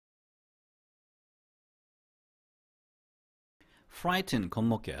frighten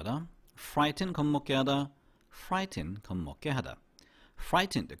겁먹게 하다, frighten 겁먹게 하다, frighten 겁먹게 하다.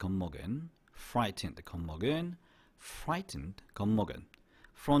 frightened 겁먹은, frightened 겁먹은, frightened 겁먹은.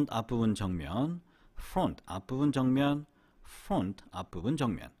 front 앞부분 정면, front 앞부분 정면, front 앞부분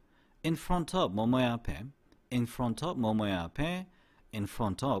정면. in front of 뭐뭐의 앞에, in front of 뭐뭐의 앞에, in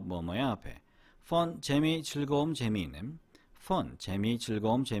front of 뭐뭐의 앞에. fun 재미, 즐거움, 재미있는, fun 재미,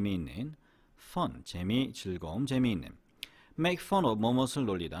 즐거움, 재미있는, fun 재미, 즐거움, 재미있는. make fun of 뭐뭇을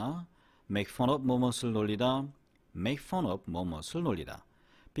놀리다, make fun of 뭐뭇을 놀리다, make fun of 뭐뭇을 놀리다.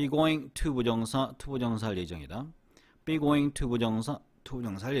 be going to 부정사, to 부정사 할 예정이다. be going to 부정사, to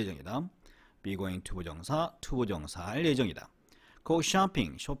부정사 할 예정이다. be going to 부정사, to 부정사 할 예정이다. go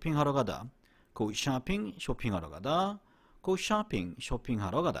shopping, 쇼핑하러 가다. go shopping, 쇼핑하러 가다. go shopping,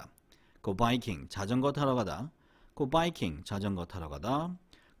 쇼핑하러 가다. go biking, 자전거 타러 가다. go biking, 자전거 타러 가다.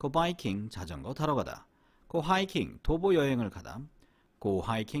 go biking, 자전거 타러 가다. go hiking, 도보 여행을 가다. go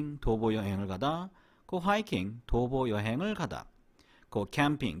hiking, 도보 여행을 가다. go hiking, 도보 여행을 가다. go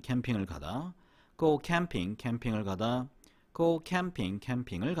camping, 캠핑을 가다. go camping, 캠핑을 가다. go camping,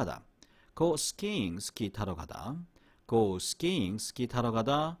 캠핑을 가다. go skiing, 스키 타러 가다. go skiing, 스키 타러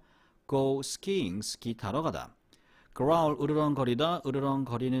가다. go skiing, 스키 타러 가다. growl, 으르렁거리다,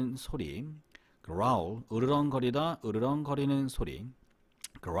 으르렁거리는 소리. growl, 으르렁거리다, 으르렁거리는 소리.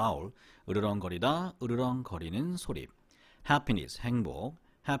 growl, 으르렁거리다, 으르렁거리는 소리. happiness, 행복,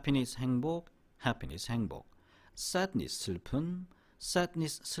 happiness, 행복, happiness, 행복. sadness, 슬픔,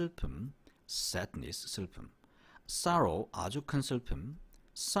 sadness, 슬픔, sadness, 슬픔. sorrow, 아주 큰 슬픔,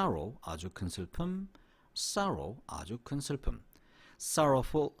 sorrow, 아주 큰 슬픔, sorrow, 아주 큰 슬픔.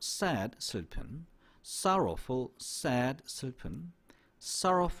 sorrowful, sad, 슬픔, sorrowful, sad, 슬픔,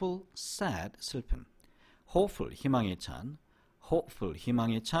 sorrowful, sad, 슬픔. hopeful, 희망에 찬, hopeful,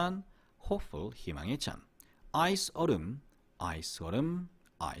 희망에 찬, hopeful, 희망에 찬. ice, 얼음, ice, 얼음,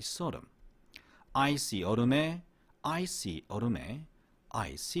 ice, 얼음. icy, 얼음에, icy, 얼음에,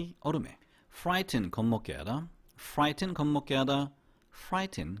 icy, 얼음에. frighten, 겁먹게 하다, frighten, 겁먹게 하다,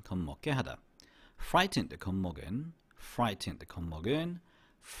 frighten, 겁먹게 하다. frightened, 겁먹은, frightened, 겁먹은,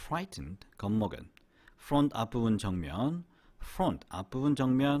 frightened, 겁먹은. front 앞부분 정면, front 앞부분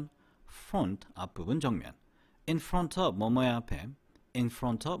정면, front 앞부분 정면. in front of 뭐뭐의 앞에, in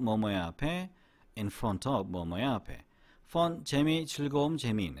front of 뭐뭐의 앞에, in front of 뭐뭐의 앞에. fun 재미, 즐거움,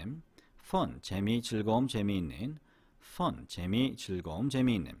 재미있는, fun 재미, 즐거움, 재미있는, fun 재미, 즐거움,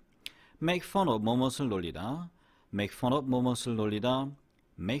 재미있는. make fun of 뭐뭇을 놀리다, make fun of 뭐뭇을 놀리다,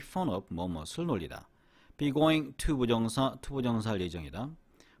 make fun of 뭐뭇을 놀리다. be going to 부정사, to 부정사 할 예정이다.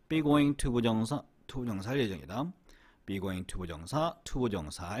 be going to 부정사, to 부정사 할 예정이다. be going to 부정사, to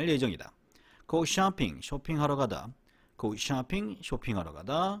부정사 할 예정이다. go shopping, 쇼핑하러 가다. go shopping, 쇼핑하러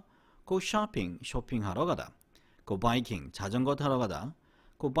가다. go shopping, 쇼핑하러 가다. go biking, 자전거 타러 가다.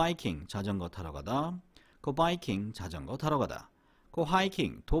 go biking, 자전거 타러 가다. go biking, 자전거 타러 가다. go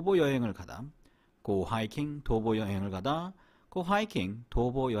hiking, 도보 여행을 가다. go hiking, 도보 여행을 가다. go hiking,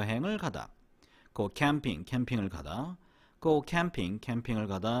 도보 여행을 가다. go camping, 캠핑을 가다. go camping, 캠핑을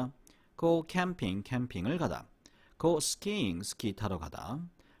가다. go camping, 캠핑을 가다. go skiing, 스키 타러 가다.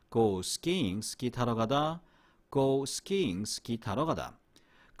 go skiing, 스키 타러 가다. go skiing, 스키 타러 가다.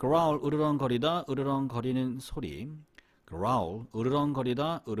 growl, 으르렁거리다, 으르렁거리는 소리. growl,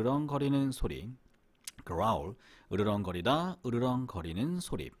 으르렁거리다, 으르렁거리는 소리. growl, 으르렁거리다, 으르렁거리는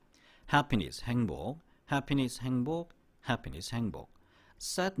소리. happiness, 행복, happiness, 행복, happiness, 행복.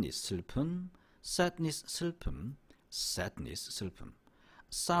 sadness, 슬픔, sadness, 슬픔, sadness, 슬픔.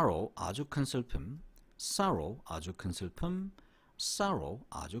 sorrow, 아주 큰 슬픔, sorrow, 아주 큰 슬픔, sorrow,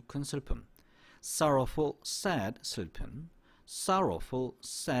 아주 큰 슬픔. sorrowful, sad, 슬픔, sorrowful,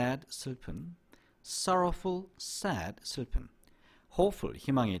 sad, 슬픔, sorrowful, sad, 슬픔. hopeful,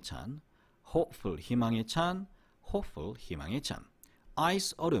 희망에 찬, hopeful, 희망에 찬, hopeful, 희망에 찬.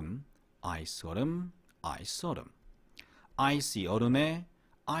 ice, 얼음, ice, 얼음, ice, 얼음. icy, 얼음에,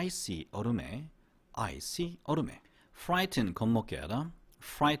 icy, 얼음에, icy, 얼음에. frighten, 겁먹게 하다,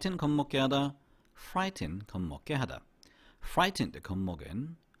 frighten, 겁먹게 하다, frighten, 겁먹게 하다. frightened,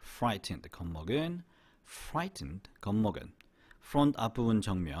 겁먹은, frightened, 겁먹은, frightened, 겁먹은. front 앞부분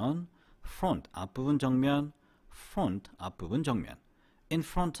정면, front 앞부분 정면, front 앞부분 정면. in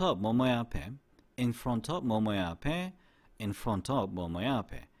front of 뭐뭐의 앞에, in front of 뭐뭐의 앞에, in front of 뭐뭐의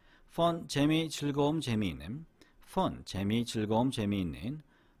앞에. fun 재미, 즐거움, 재미있는, fun 재미, 즐거움, 재미있는,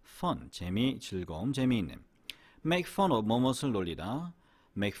 fun 재미, 즐거움, 재미있는. make fun of 뭐뭇을 놀리다,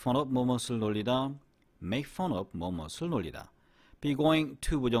 make fun of 뭐뭇을 놀리다, make fun of 뭐뭇을 놀리다. be going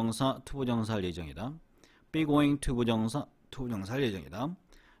to 부정사, to 부정사 할 예정이다. be going to 부정사, to 부정사 할 예정이다.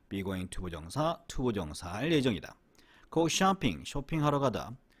 be going to 부정사, to 부정사 할 예정이다. go shopping 쇼핑하러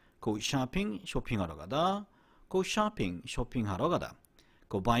가다 go shopping 쇼핑하러 가다 go shopping 쇼핑하러 가다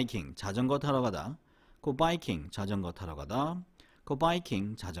go biking 자전거 타러 가다 go biking 자전거 타러 가다 go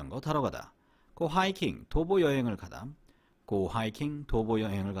biking 자전거 타러 가다 go hiking 도보 여행을 가다 go hiking 도보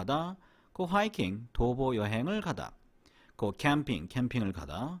여행을 가다 go hiking 도보 여행을 가다 go camping 캠핑을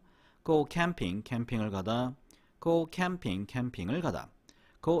가다 go camping 캠핑을 가다 go camping 캠핑을 가다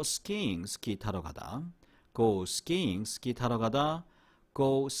go skiing 스키 타러 가다 go skiing 스키 타러 가다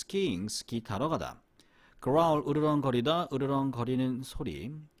go skiing 스키 타러 가다 growl 으르렁거리다 으르렁거리는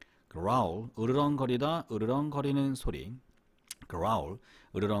소리 growl 으르렁거리다 으르렁거리는 소리 growl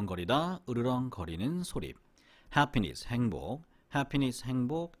으르렁거리다 으르렁거리는 소리 happiness 행복 happiness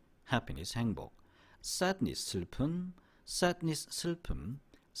행복 happiness 행복 sadness 슬픔 sadness 슬픔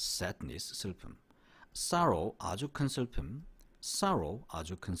sadness 슬픔 sorrow 아주 큰 슬픔 sorrow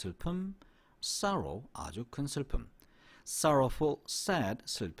아주 큰 슬픔 sorrow 아주 큰 슬픔 sorrowful sad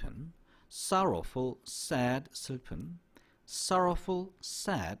슬픔 sorrowful sad 슬픔 sorrowful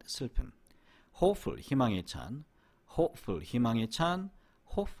sad 슬픔 hopeful 희망에 찬 hopeful 희망에 찬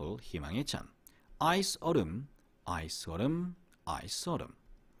hopeful 희망에 찬 ice 얼음 ice 얼음 ice 얼음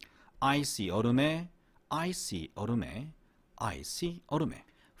icy 얼음에 icy 얼음에 icy 얼음에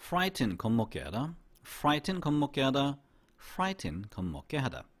frighten 겁먹게 하다 frighten 겁먹게 하다 frighten 겁먹게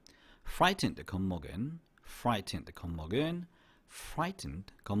하다 frightened 겁먹은 frightened 겁먹은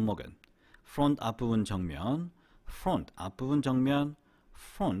frightened 겁먹은 front 앞부분 정면 front 앞부분 정면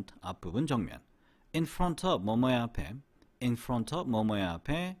front 앞부분 정면 in front of 뭐뭐의 앞에 in front of 뭐뭐의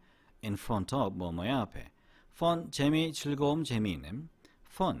앞에 in front of 뭐뭐의 앞에 fun 재미 즐거움 재미있는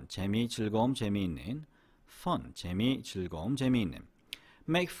fun 재미 즐거움 재미있는 fun 재미 즐거움 재미있는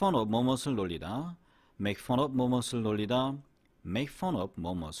make fun of 뭐뭇을 놀리다 make fun of 뭐뭇을 놀리다 make fun of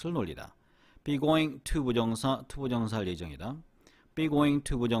뭐뭇을 놀리다 be going to 부정사 투부정사 할 예정이다 be going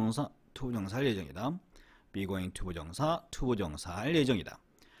to 부정사 투부정사 할 예정이다 be going to 부정사 투부정사 할 예정이다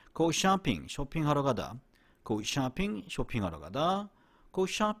go shopping 쇼핑하러 가다 go shopping 쇼핑하러 가다 go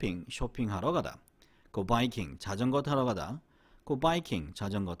shopping 쇼핑하러 가다 go biking 자전거 타러 가다 go biking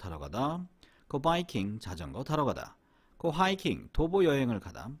자전거 타러 가다 go biking 자전거 타러 가다 go hiking 도보 여행을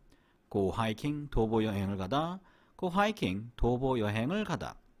가다 go hiking 도보 여행을 가다 go hiking 도보 여행을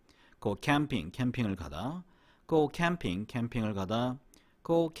가다 go camping 캠핑을 가다 go camping 캠핑을 가다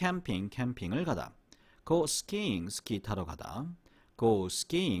go camping 캠핑을 가다 go skiing 스키 타러 가다 go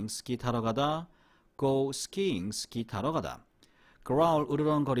skiing 스키 타러 가다 go skiing 스키 타러 가다 growl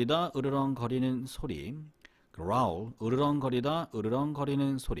으르렁거리다 으르렁거리는 소리 growl 으르렁거리다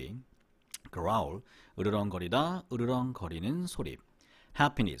으르렁거리는 소리 growl 으르렁거리다 으르렁거리는 소리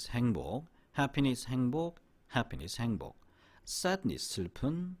happiness 행복 happiness 행복 happiness 행복 sadness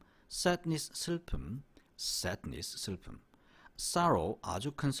슬픔 sadness 슬픔 sadness 슬픔 sorrow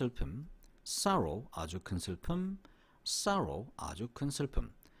아주 큰 슬픔 sorrow 아주 큰 슬픔 sorrow 아주 큰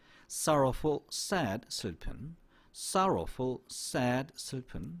슬픔 sorrowful sad 슬픔 sorrowful sad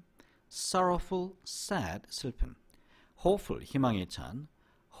슬픔 sorrowful sad 슬픔 hopeful 희망에 찬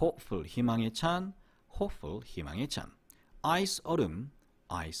hopeful 희망에 찬 hopeful 희망에 찬 ice 얼음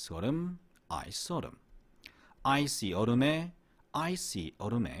ice 얼음 ice 얼음 icy 얼음에 icy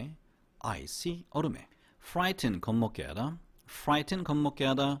얼음에 icy 얼음에 frighten 겁먹게 하다 frighten 겁먹게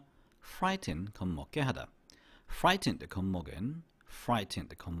하다 frighten 겁먹게 하다 frightened 겁먹은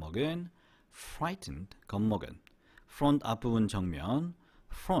frightened 겁먹은 frightened 겁먹은 front 앞부분 정면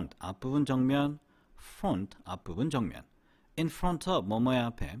front 앞부분 정면 front 앞부분 정면 in front of 뭐뭐의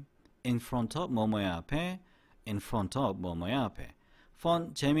앞에 in front of 뭐뭐의 앞에 in front of 뭐뭐의 앞에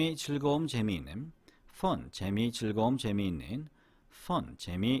fun 재미 즐거움 재미있는 fun 재미 즐거움 재미있는 fun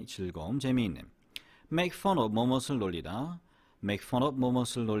재미 즐거움 재미있는 make fun of 뭐뭇을 놀리다 make fun of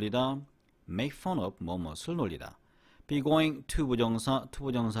뭐뭇을 놀리다 make fun of 뭐뭇을 놀리다 be going to 부정사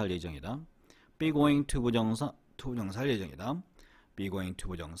투부정사 할 예정이다 be going to 부정사 투부정사 할 예정이다 be going to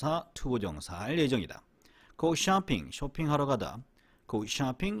부정사 투부정사 할 예정이다 go shopping 쇼핑하러 가다 go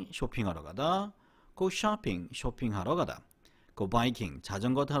shopping 쇼핑하러 가다 go shopping 쇼핑하러 가다 go biking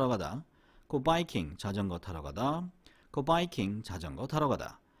자전거 타러 가다 go biking 자전거 타러 가다 go biking 자전거 타러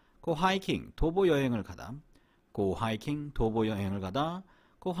가다 go hiking 도보 여행을 가다 go hiking 도보 여행을 가다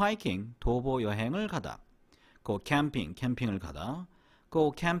go hiking 도보 여행을 가다 go camping 캠핑을 가다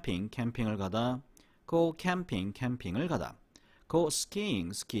go camping 캠핑을 가다 go camping 캠핑을 가다 go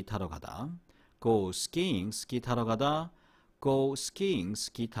skiing 스키 타러 가다 go skiing 스키 타러 가다 go skiing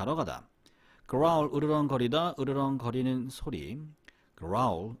스키 타러 가다 growl 으르렁거리다 으르렁거리는 소리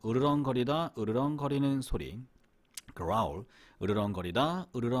growl 으르렁거리다 으르렁거리는 소리 growl 으르렁거리다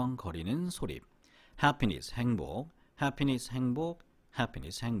으르렁거리는 소리 happiness 행복 happiness 행복,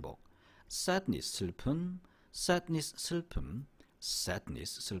 happiness 행복. sadness 슬픔, sadness 슬픔,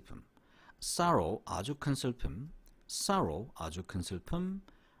 sadness 슬픔. sorrow 아주 큰 슬픔, sorrow 아주 큰 슬픔,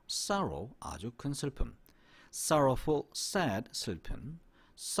 sorrow 아주 큰 슬픔. sorrowful sad 슬픔,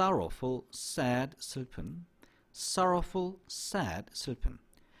 sorrowful sad 슬픔, sorrowful sad 슬픔.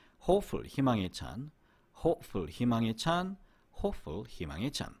 hopeful 희망에 찬, hopeful 희망에 찬, hopeful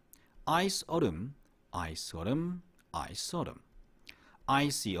희망에 찬. ice 얼음, ice 얼음, ice 얼음.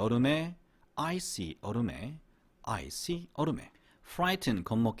 icy 얼음에, icy 얼음에, icy 얼음에. frighten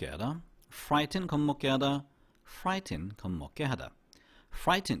겁먹게 하다, frighten 겁먹게 하다, frighten 겁먹게 하다.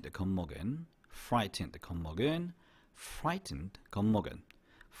 frightened 겁먹은, frightened 겁먹은, frightened 겁먹은.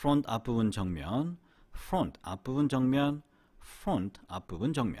 front 앞부분 정면, front 앞부분 정면, front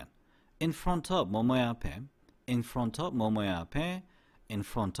앞부분 정면. in front of 뭐뭐의 앞에, in front of 뭐뭐의 앞에, in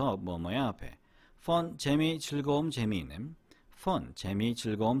front of 뭐뭐의 앞에. fun 재미, 즐거움, 재미있는, fun 재미,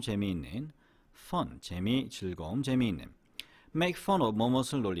 즐거움, 재미있는, fun 재미, 즐거움, 재미있는. make fun of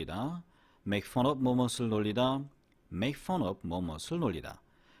뭐뭇을 놀리다, make fun of 뭐뭇을 놀리다, make fun of 뭐뭇을 놀리다.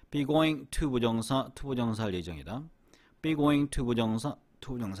 be going to 부정사, to 부정사 할 예정이다. be going to 부정사,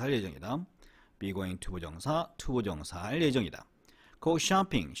 to 부정사 할 예정이다. be going to 부정사, to 부정사 할 예정이다. go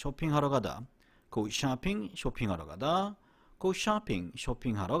shopping, 쇼핑하러 가다. go shopping, 쇼핑하러 가다. go shopping,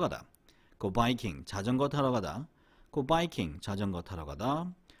 쇼핑하러 가다. go biking, 자전거 타러 가다. go biking, 자전거 타러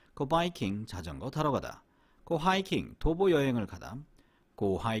가다. go biking, 자전거 타러 가다. go hiking, 도보 여행을 가다.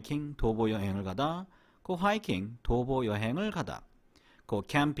 go hiking, 도보 여행을 가다. go hiking, 도보 여행을 가다. go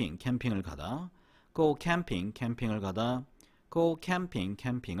camping, 캠핑을 가다. go camping, 캠핑을 가다. go camping,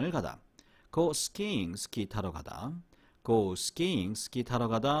 캠핑을 가다. go skiing, 스키 타러 가다. go skiing, 스키 타러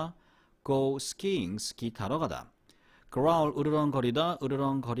가다. go skiing, 스키 타러 가다. growl, 으르렁거리다,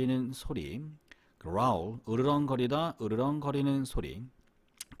 으르렁거리는 소리. growl, 으르렁거리다, 으르렁거리는 소리.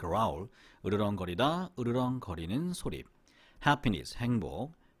 growl, 으르렁거리다, 으르렁거리는 소리. happiness,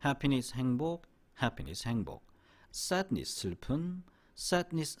 행복, happiness, 행복, happiness, 행복. sadness, 슬픔,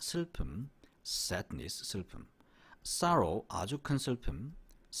 sadness, 슬픔, sadness, 슬픔. sorrow, 아주 큰 슬픔,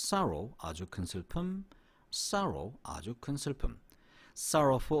 sorrow, 아주 큰 슬픔, sorrow, 아주 큰 슬픔.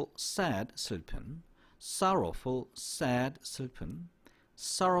 sorrowful, sad, 슬픔, sorrowful, sad, 슬픔,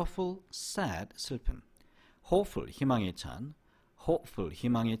 sorrowful, sad, 슬픔. hopeful, 희망에 찬, hopeful,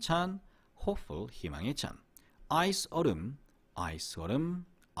 희망에 찬, hopeful, 희망에 찬. ice, 얼음, ice, 얼음,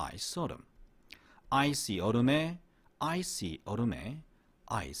 ice, 얼음. icy, 얼음에, icy, 얼음에,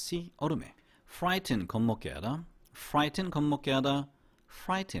 icy, 얼음에. frighten, 겁먹게 하다, frighten, 겁먹게 하다,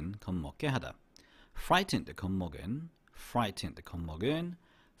 frighten, 겁먹게 하다. frightened, 겁먹은, frightened, 겁먹은,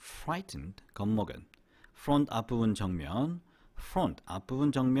 frightened, 겁먹은. front 앞부분 정면, front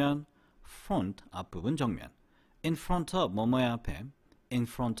앞부분 정면, front 앞부분 정면. in front of 뭐뭐의 앞에, in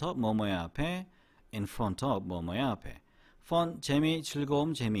front of 뭐뭐의 앞에, in front of 뭐뭐의 앞에. fun 재미,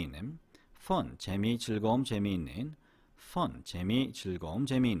 즐거움, 재미있는, fun 재미, 즐거움, 재미있는, fun 재미, 즐거움,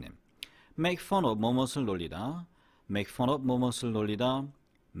 재미있는. make fun of 뭐뭇을 놀리다, make fun of 뭐뭇을 놀리다,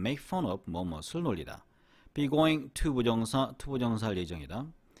 make fun of 뭐뭇을 놀리다. be going to 부정사, to 부정사 할 예정이다.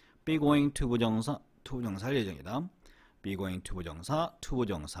 be going to 부정사, to 부정사 할 예정이다. be going to 부정사, to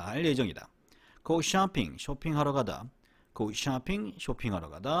부정사 할 예정이다. go shopping, 쇼핑하러 가다. go shopping, 쇼핑하러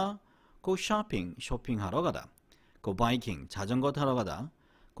가다. go shopping, 쇼핑하러 가다. go biking, 자전거 타러 가다.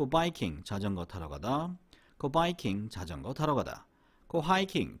 go biking, 자전거 타러 가다. go biking, 자전거 타러 가다. go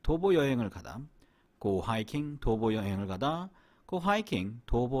hiking, 도보 여행을 가다. go hiking, 도보 여행을 가다. go hiking,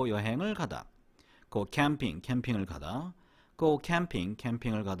 도보 여행을 가다. go camping, 캠핑을 가다. go camping,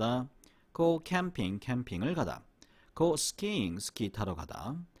 캠핑을 가다. go camping, 캠핑을 가다. go skiing, 스키 타러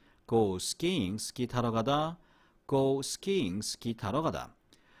가다. go skiing, 스키 타러 가다. go skiing, 스키 타러 가다.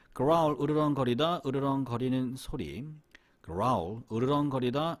 growl, 으르렁거리다, 으르렁거리는 소리. growl,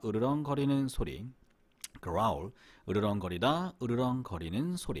 으르렁거리다, 으르렁거리는 소리. growl, 으르렁거리다,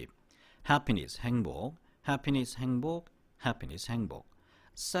 으르렁거리는 소리. happiness, 행복, happiness, 행복, happiness, 행복.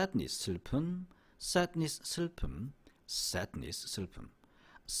 sadness, 슬픔, sadness, 슬픔, sadness, 슬픔.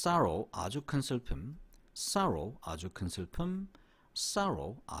 sorrow, 아주 큰 슬픔, sorrow, 아주 큰 슬픔,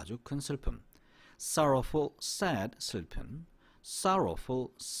 sorrow, 아주 큰 슬픔. sorrowful, sad, 슬픔, sorrowful,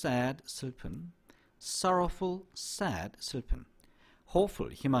 sad, 슬픔, sorrowful, sad, 슬픔.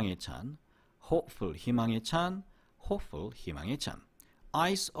 hopeful, 희망에 찬, hopeful, 희망에 찬, hopeful, 희망에 찬.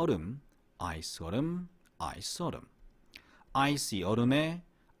 ice, 얼음, ice, 얼음, ice, 얼음. icy, 얼음에,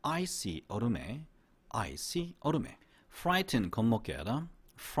 icy, 얼음에, icy, 얼음에. frighten, 겁먹게 하다,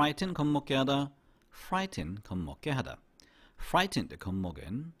 frighten, 겁먹게 하다, frighten, 겁먹게 하다. frightened,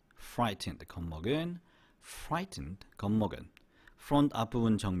 겁먹은, frightened, 겁먹은, frightened 겁먹은 front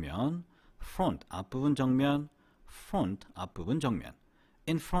앞부분 정면 front 앞부분 정면 front 앞부분 정면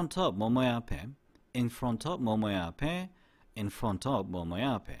in front of 뭐뭐의 앞에 in front of 뭐뭐의 앞에 in front of 뭐뭐의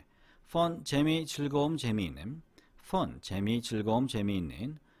앞에 fun 재미 즐거움 재미있는 fun 재미 즐거움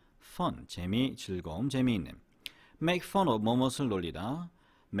재미있는 fun 재미 즐거움 재미있는 make fun of 뭐뭇을 놀리다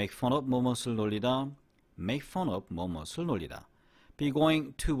make fun of 뭐뭇을 놀리다 make fun of 뭐뭇을 놀리다 be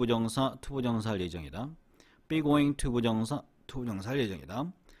going to 부정사 투부정사 할 예정이다 be going to 부정사 투부정사 할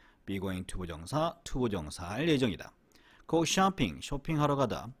예정이다 be going to 부정사 투부정사 할 예정이다 go shopping 쇼핑하러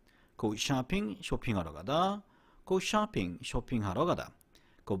가다 go shopping 쇼핑하러 가다 go shopping 쇼핑하러 가다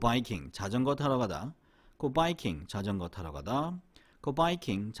go biking 자전거 타러 가다 go biking 자전거 타러 가다 go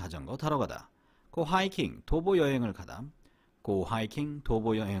biking 자전거 타러 가다 go hiking 도보 여행을 가다 go hiking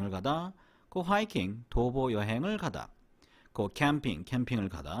도보 여행을 가다 go hiking 도보 여행을 가다 go camping 캠핑을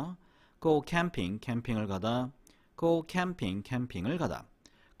가다 go camping 캠핑을 가다 go camping 캠핑을 가다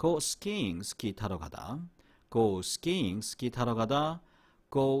go skiing 스키 타러 가다 go skiing 스키 타러 가다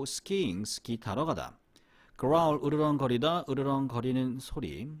go skiing 스키 타러 가다 growl 으르렁거리다 으르렁거리는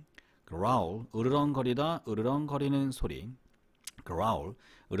소리 growl 으르렁거리다 으르렁거리는 소리 growl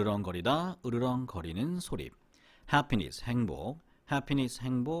으르렁거리다 으르렁거리는 소리 happiness 행복 happiness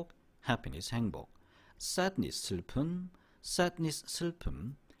행복 happiness 행복 sadness 슬픔 sadness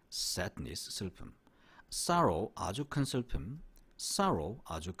슬픔 sadness 슬픔 sorrow 아주 큰 슬픔 sorrow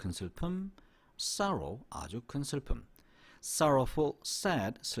아주 큰 슬픔 sorrow 아주 큰 슬픔 sorrowful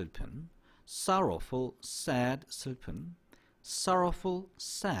sad 슬픔 sorrowful sad 슬픔 sorrowful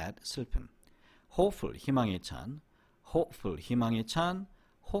sad 슬픔 hopeful 희망에 찬 hopeful 희망에 찬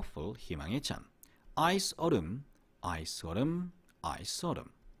hopeful 희망에 찬 ice 얼음 ice 얼음 ice 얼음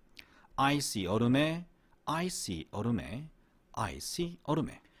icy 얼음에 icy 얼음에 icy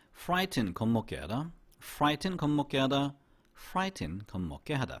얼음에 frighten 겁먹게 하다 frighten 겁먹게 하다 frighten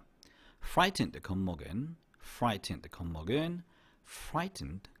겁먹게 하다 frightened 겁먹은 frightened 겁먹은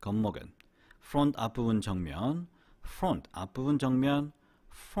frightened 겁먹은 front 앞부분 정면 front 앞부분 정면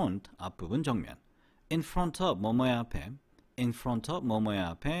front 앞부분 정면 in front of 뭐뭐의 앞에 in front of 뭐뭐의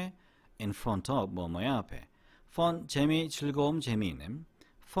앞에 in front of 뭐뭐의 앞에 fun 재미 즐거움 재미있는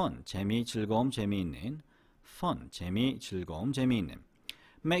fun 재미 즐거움 재미있는 fun 재미 즐거움 재미있는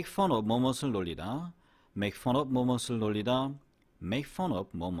make fun of 뭐뭇을 놀리다 make fun of 뭐뭇을 놀리다 make fun of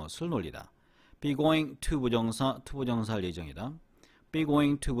뭐뭇을 놀리다 be going to 부정사 투부정사 할 예정이다 be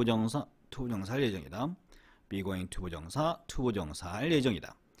going to 부정사 투부정사 할 예정이다 be going to 부정사 투부정사 할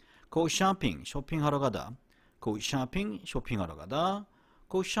예정이다 go shopping 쇼핑하러 가다 go shopping 쇼핑하러 가다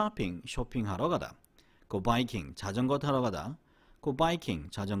go shopping 쇼핑하러 가다 go biking 자전거 타러 가다 go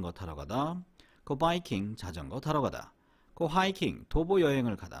biking 자전거 타러 가다 go biking 자전거 타러 가다 go hiking 도보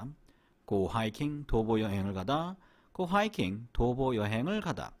여행을 가다 go hiking 도보 여행을 가다 go hiking 도보 여행을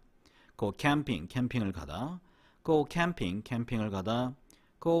가다 go camping 캠핑을 가다 go camping 캠핑을 가다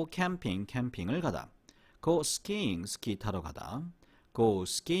go camping 캠핑을 가다 go skiing 스키 타러 가다 go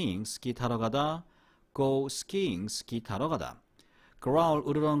skiing 스키 타러 가다 go skiing 스키 타러 가다 growl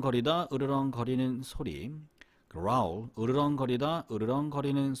으르렁거리다 으르렁거리는 소리 growl 으르렁거리다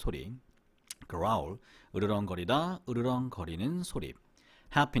으르렁거리는 소리 growl 으르렁거리다 으르렁거리는 소리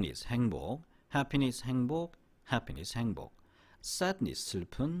happiness 행복 happiness 행복 happiness 행복 sadness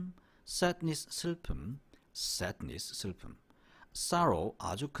슬픔 sadness 슬픔 sadness 슬픔 sorrow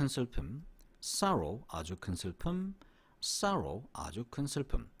아주 큰 슬픔 sorrow 아주 큰 슬픔 sorrow 아주 큰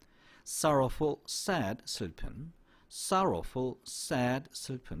슬픔 sorrowful sad 슬픔 sorrowful sad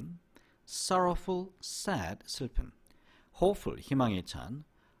슬픔 sorrowful sad 슬픔 hopeful 희망에 찬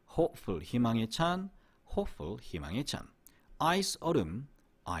hopeful 희망에 찬 hopeful 희망에 찬 ice 얼음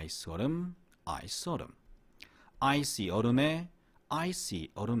ice 얼음 ice 얼음 icy 얼음에 icy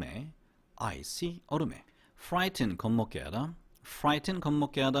얼음에 icy 얼음에 frighten 겁먹게 하다 frighten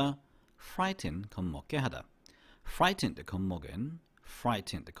겁먹게 하다 frighten 겁먹게 하다 frightened 겁먹은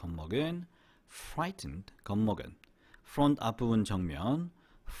frightened 겁먹은 frightened 겁먹은 front 앞부분 정면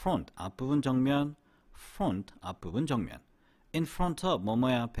front 앞부분 정면 front 앞부분 정면 in front of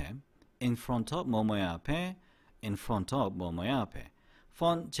뭐뭐의 앞에 in front of 뭐뭐의 앞에 in front of 뭐뭐의 앞에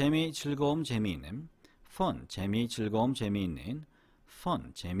fun 재미 즐거움 재미있는 fun 재미 즐거움 재미있는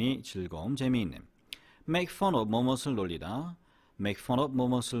fun 재미 즐거움 재미있는 make fun of 뭐뭇을 놀리다 make fun of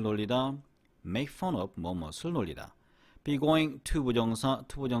뭐뭇을 놀리다 make fun of 뭐뭇을 놀리다 be going to 부정사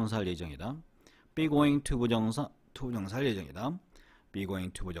투부정사 할 예정이다 be going to 부정사 투부정사 할 예정이다 be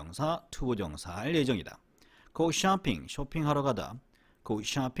going to 부정사 투부정사 할 예정이다 go shopping 쇼핑하러 가다 go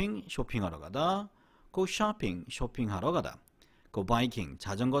shopping 쇼핑하러 가다 go shopping 쇼핑하러 가다 go biking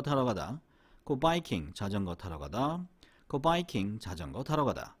자전거 타러 가다 go biking 자전거 타러 가다 go biking 자전거 타러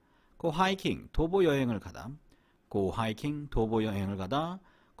가다 go hiking 도보 여행을 가다 go hiking 도보 여행을 가다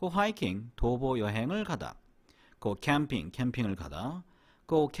go hiking 도보 여행을 가다 go camping 캠핑을 가다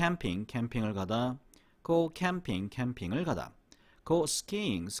go camping 캠핑을 가다 go camping 캠핑을 가다 go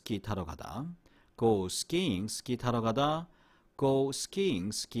skiing 스키 타러 가다 go skiing 스키 타러 가다 go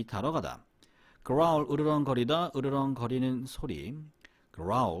skiing 스키 타러 가다 growl 으르렁거리다 으르렁거리는 소리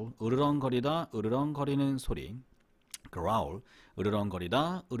growl 으르렁거리다 으르렁거리는 소리 growl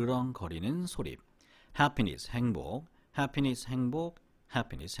으르렁거리다 으르렁거리는 소리 happiness 행복 happiness 행복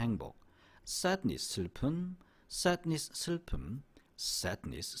happiness 행복 sadness 슬픔 sadness 슬픔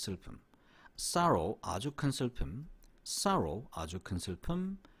sadness 슬픔 sorrow 아주 큰 슬픔 sorrow 아주 큰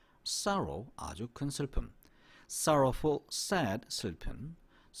슬픔 sorrow 아주 큰 슬픔 sorrowful sad 슬픔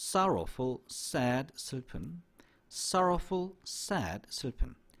sorrowful sad 슬픔 sorrowful sad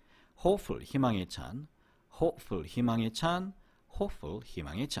슬픔 hopeful 희망에 찬 hopeful 희망에 찬 hopeful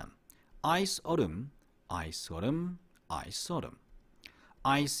희망에 찬 ice 얼음 ice 얼음 ice 얼음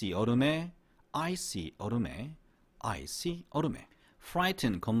icy 얼음에 icy 얼음에 icy 얼음에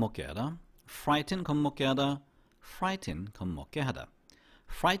frighten 겁먹게 하다 frighten 겁먹게 하다 frighten 겁먹게 하다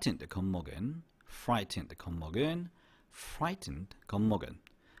frightened 겁먹은 frightened 겁먹은 frightened 겁먹은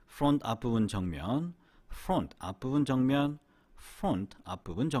front 앞부분 정면 front 앞부분 정면 front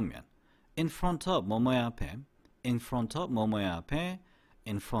앞부분 정면 in front of 뭐뭐의 앞에 in front of 뭐뭐의 앞에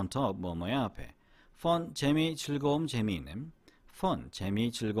in front of 뭐뭐의 앞에 fun 재미 즐거움 재미있는 fun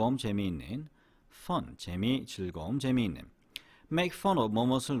재미 즐거움 재미있는 fun 재미 즐거움 재미있는 make fun of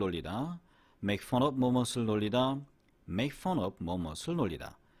뭐뭇을 놀리다 make fun of 뭐뭇을 놀리다 make fun of 뭐뭇을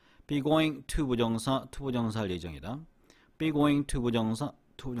놀리다 be going to 부정사 투부정사 할 예정이다 be going to 부정사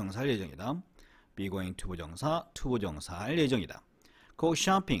투부정사 할 예정이다 be going to 부정사 투부정사 할 예정이다 go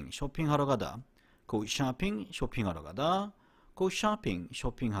shopping 쇼핑하러 가다 go shopping 쇼핑하러 가다 go shopping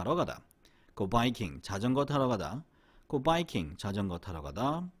쇼핑하러 가다 go biking 자전거 타러 가다 go biking 자전거 타러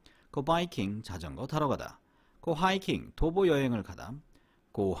가다 go biking 자전거 타러 가다 go hiking 도보 여행을 가다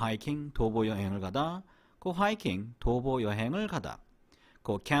go hiking 도보 여행을 가다 go hiking 도보 여행을 가다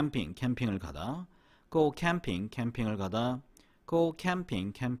go camping 캠핑을 가다 go camping 캠핑을 가다 go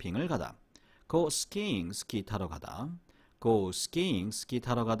camping 캠핑을 가다 go skiing 스키 타러 가다 go skiing 스키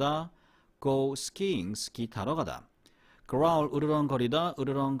타러 가다 go skiing 스키 타러 가다 growl 으르렁거리다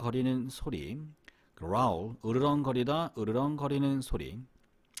으르렁거리는 소리 growl 으르렁거리다 으르렁거리는 소리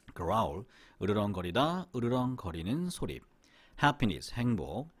growl 으르렁거리다 으르렁거리는 소리 happiness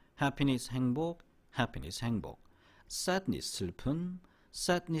행복 happiness 행복 happiness 행복 sadness 슬픔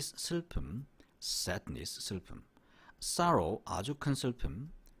sadness 슬픔 sadness 슬픔 sorrow 아주 큰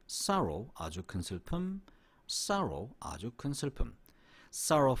슬픔 sorrow 아주 큰 슬픔 sorrow 아주 큰 슬픔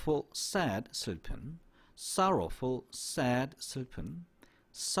sorrowful sad 슬픔 sorrowful sad 슬픔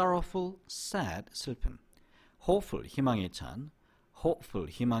sorrowful sad 슬픔 hopeful 희망에 찬 hopeful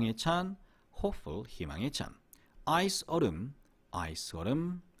희망에 찬 hopeful 희망에 찬 ice 얼음 ice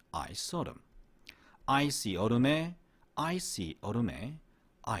얼음 ice 얼음 icy 얼음에 icy 얼음에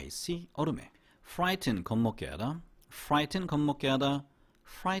icy 얼음에 frighten 겁먹게 하다 frighten 겁먹게 하다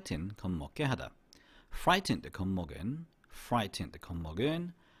frighten 겁먹게 하다 frightened 겁먹은 frightened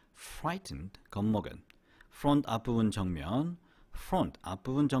겁먹은 frightened 겁먹은 front 앞부분 정면 front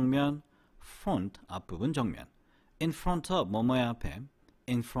앞부분 정면 front 앞부분 정면 in front of 뭐뭐의 앞에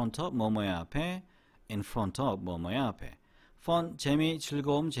in front of 뭐뭐의 앞에 in front of 뭐뭐의 앞에 fun 재미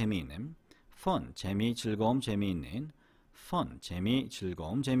즐거움 재미있는 fun 재미 즐거움 재미있는 fun 재미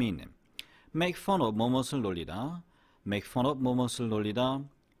즐거움 재미있는 make fun of 뭐뭇을 놀리다 make fun of 뭐뭇을 놀리다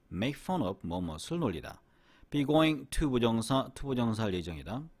make fun of 뭐뭇을 놀리다 be going to 부정사 투부정사 할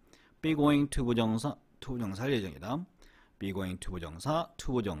예정이다 be going to 부정사 투부정사 할 예정이다 be going to 부정사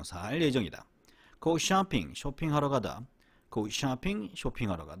투부정사 할 예정이다 go shopping 쇼핑하러 가다 go shopping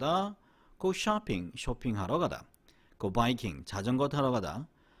쇼핑하러 가다 go shopping 쇼핑하러 가다 go biking 자전거 타러 가다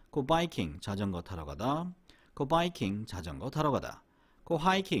go biking 자전거 타러 가다 go biking 자전거 타러 가다 go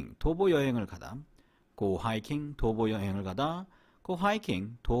hiking 도보 여행을 가다 go hiking 도보 여행을 가다 go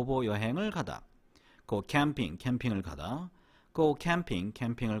hiking 도보 여행을 가다 go camping 캠핑을 가다 go camping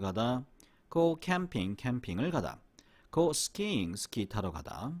캠핑을 가다 go camping 캠핑을 가다 go skiing 스키 타러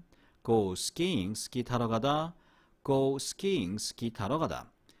가다 go skiing 스키 타러 가다 go skiing 스키 타러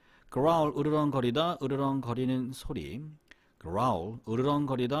가다 growl 으르렁거리다 으르렁거리는 소리 growl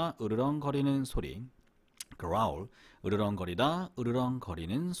으르렁거리다 으르렁거리는 소리 growl 으르렁거리다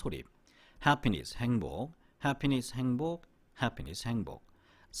으르렁거리는 소리 happiness 행복 happiness 행복 happiness 행복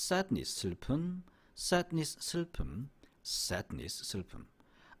sadness 슬픔 sadness 슬픔 sadness 슬픔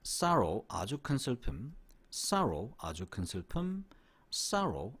sorrow 아주 큰 슬픔, sorrow 아주 큰 슬픔,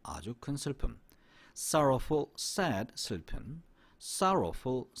 sorrow 아주 큰 슬픔. sorrowful sad 슬픔,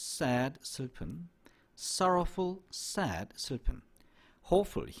 sorrowful sad 슬픔, sorrowful sad 슬픔.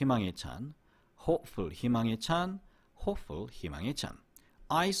 hopeful 희망에 찬, hopeful 희망에 찬, hopeful 희망에 찬.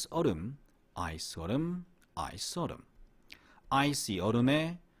 ice 얼음, ice 얼음, ice 얼음. icy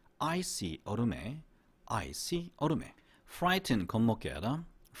얼음에, icy 얼음에, icy 얼음에. frighten 겁먹게 하다,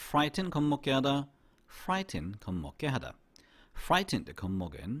 frighten 겁먹게 하다, frighten 겁먹게 하다. frightened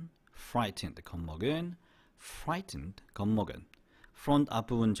겁먹은, frightened 겁먹은, frightened 겁먹은. front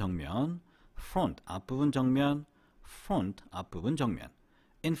앞부분 정면, front 앞부분 정면, front 앞부분 정면.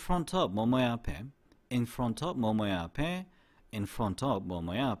 in front of 뭐뭐의 앞에, in front of 뭐뭐의 앞에, in front of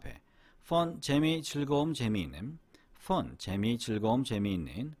뭐뭐의 앞에. fun 재미 즐거움 재미있는, fun 재미 즐거움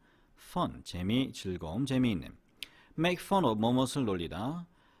재미있는, fun 재미 즐거움 재미있는. make fun of 뭐뭇을 놀리다,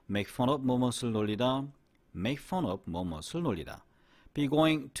 make fun of 뭐뭇을 놀리다, make fun of 뭐뭇을 놀리다. be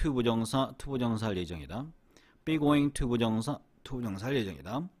going to 부정사 투부정사 할 예정이다, be going to 부정사 투부정사 할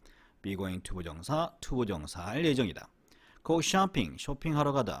예정이다, be going to 부정사 투부정사 할 예정이다. go shopping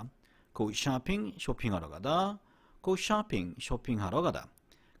쇼핑하러 가다, go shopping 쇼핑하러 가다, go shopping 쇼핑하러 가다.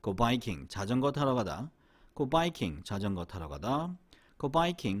 go biking 자전거 타러 가다, go biking 자전거 타러 가다, go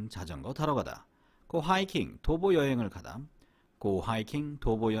biking 자전거 타러 가다. go hiking 도보 여행을 가다, go hiking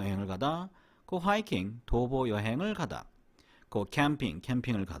도보 여행을 가다, go hiking 도보 여행을 가다. go camping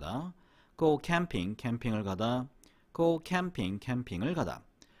캠핑을 가다, go camping 캠핑을 가다, go camping 캠핑을 가다.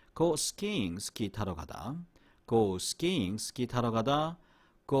 go skiing 스키 타러 가다, go skiing 스키 타러 가다,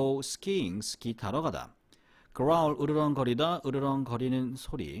 go skiing 스키 타러 가다. growl 으르렁거리다 으르렁거리는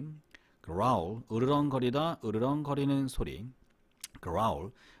소리, growl 으르렁거리다 으르렁거리는 소리,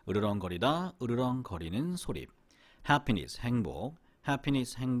 growl 으르렁거리다 으르렁거리는 소리. happiness 행복,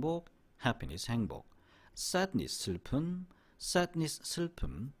 happiness 행복, happiness 행복. sadness 슬픔, sadness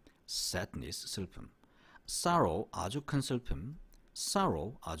슬픔, sadness 슬픔. sorrow 아주 큰 슬픔,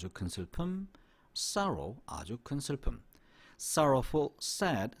 sorrow 아주 큰 슬픔, sorrow 아주 큰 슬픔. sorrowful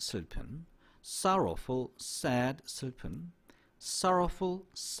sad 슬픔, sorrowful sad 슬픔, sorrowful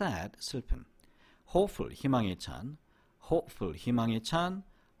sad 슬픔. hopeful 희망에 찬, hopeful 희망에 찬,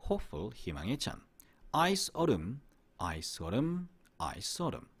 hopeful 희망에 찬. ice 얼음, ice 얼음, ice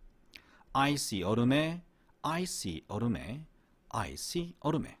얼음. icy 얼음에, icy 얼음에, icy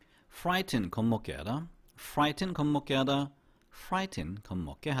얼음에. frighten 겁먹게 하다, frighten 겁먹게 하다, frighten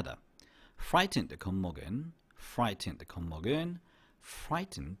겁먹게 하다. frightened 겁먹은, frightened 겁먹은,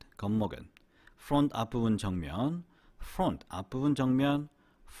 frightened 겁먹은. front 앞부분 정면, front 앞부분 정면,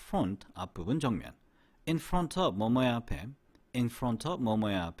 front 앞부분 정면. in front of 뭐뭐의 앞에, in front of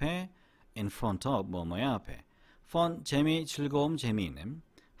뭐뭐의 앞에, in front of 뭐뭐의 앞에. fun 재미 즐거움 재미있는,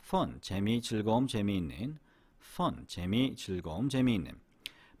 fun 재미 즐거움 재미있는, fun 재미 즐거움 재미있는.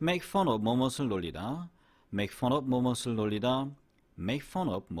 make fun of 뭐뭇을 놀리다, make fun of 뭐뭇을 놀리다, make fun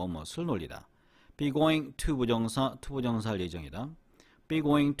of 뭐뭇을 놀리다. be going to 부정사 투부정사 할 예정이다, be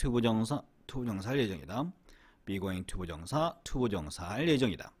going to 부정사 투부정사 할 예정이다, be going to 부정사 투부정사 할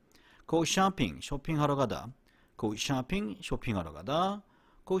예정이다. go shopping 쇼핑하러 가다, go shopping 쇼핑하러 가다,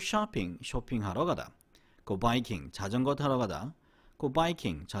 go shopping 쇼핑하러 가다. go biking 자전거 타러 가다, go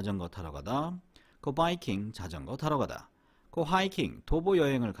biking 자전거 타러 가다, go biking 자전거 타러 가다. go hiking 도보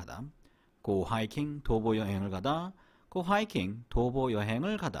여행을 가다, go hiking 도보 여행을 가다, go hiking 도보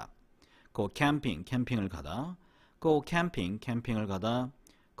여행을 가다. go camping 캠핑을 가다, go camping 캠핑을 가다,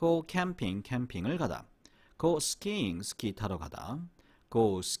 go camping 캠핑을 가다. go skiing 스키 타러 가다,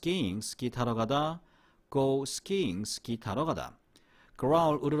 go skiing 스키 타러 가다, go skiing 스키 타러 가다.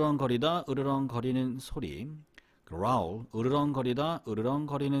 growl 으르렁거리다 으르렁거리는 소리, growl 으르렁거리다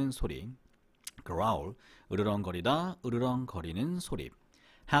으르렁거리는 소리, growl 으르렁거리다 으르렁거리는 소리.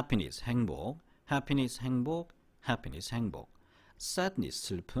 happiness 행복, happiness 행복, happiness 행복. sadness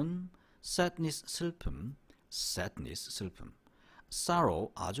슬픔, sadness 슬픔, sadness 슬픔.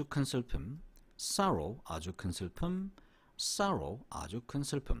 sorrow 아주 큰 슬픔, sorrow 아주 큰 슬픔, sorrow 아주 큰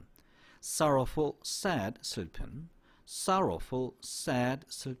슬픔. sorrowful sad 슬픔, sorrowful sad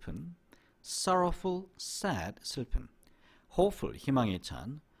슬픔, sorrowful sad 슬픔. hopeful 희망에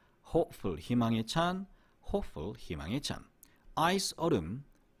찬, hopeful 희망에 찬, hopeful 희망에 찬. ice 얼음,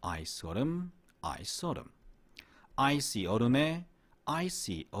 ice 얼음, ice 얼음. icy 얼음에,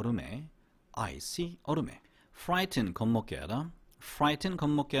 icy 얼음에, icy 얼음에. frighten 겁먹게 하다, frighten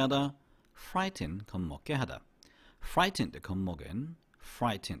겁먹게 하다, frighten 겁먹게 하다. frightened 겁먹은,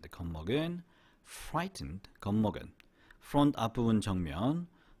 frightened 겁먹은, frightened 겁먹은. front 앞부분 정면,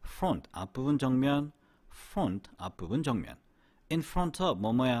 front 앞부분 정면, front 앞부분 정면. in front of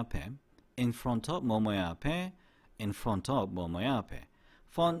뭐뭐의 앞에 in front of 뭐뭐의 앞에 in front of 뭐뭐의 앞에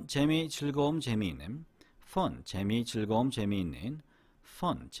fun 재미 즐거움 재미있는 fun 재미 즐거움 재미있는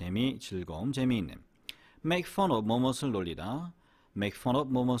fun 재미 즐거움 재미있는 make fun of 뭐뭇을 놀리다 make fun of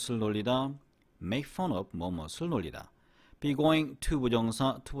뭐뭇을 놀리다 make fun of 뭐뭇을 놀리다 be going to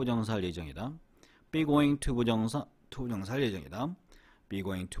부정사 할 예정이다 be going to 부정사 할 예정이다 be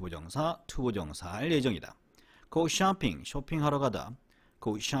going to 부정사 할 예정이다 go shopping 쇼핑하러 가다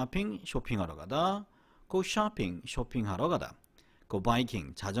go shopping 쇼핑하러 가다 go shopping 쇼핑하러 가다 go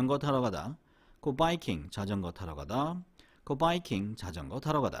biking 자전거 타러 가다 go biking 자전거 타러 가다 go biking 자전거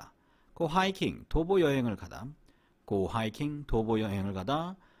타러 가다 go hiking 도보 여행을 가다 go hiking 도보 여행을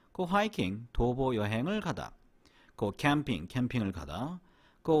가다 go hiking 도보 여행을 가다 go camping 캠핑을 가다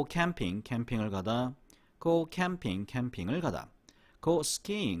go camping 캠핑을 가다 go camping 캠핑을 가다 go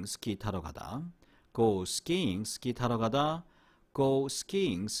skiing 스키 타러 가다 go skiing 스키 타러 가다 go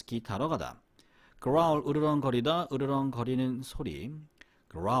skiing 스키 타러 가다 growl 으르렁거리다 으르렁거리는 소리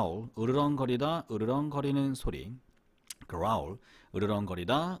growl 으르렁거리다 으르렁거리는 소리 growl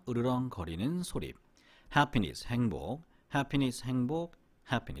으르렁거리다 으르렁거리는 소리 happiness 행복 happiness 행복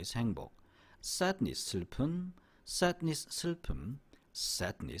happiness 행복 sadness 슬픔 sadness 슬픔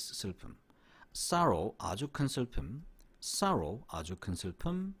sadness 슬픔 sorrow 아주 큰 슬픔 sorrow 아주 큰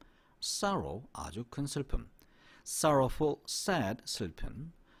슬픔 sorrow 아주 큰 슬픔 sorrowful sad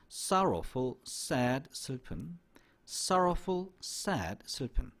슬픔 sorrowful sad 슬픔 sorrowful sad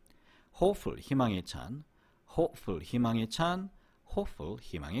슬픔 hopeful 희망에 찬 hopeful 희망에 찬 hopeful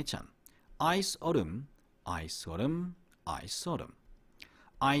희망에 찬 ice 얼음 ice 얼음 ice 얼음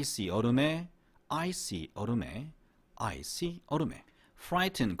icy 얼음에 icy 얼음에 icy 얼음에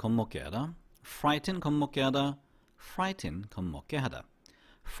frighten 겁먹게 하다 frighten 겁먹게 하다 frighten 겁먹게 하다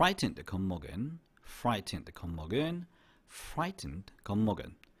frightened 겁먹은 frightened 겁먹은 frightened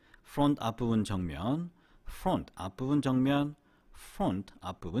겁먹은 front 앞부분 정면 front 앞부분 정면 front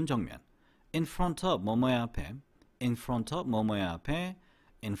앞부분 정면 in front of 뭐뭐의 앞에 in front of 뭐뭐의 앞에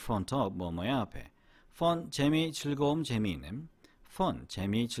in front of 뭐뭐의 앞에 fun 재미 즐거움 재미있는 fun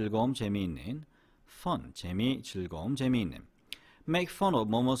재미 즐거움 재미있는 fun 재미 즐거움 재미있는 make fun of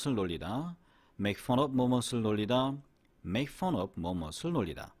뭐뭇을 놀리다 make fun of 뭐뭇을 놀리다 make fun of 뭐뭇을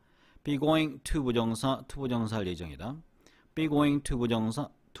놀리다 be going to 부정사 할 예정이다 be going to 부정사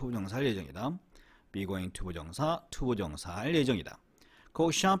할 예정이다 be going to 부정사 할 예정이다 go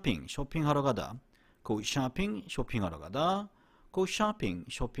shopping 쇼핑하러 가다 go shopping 쇼핑하러 가다 go shopping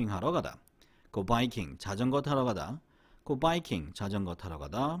쇼핑하러 가다 go biking 자전거 타러 가다 go biking 자전거 타러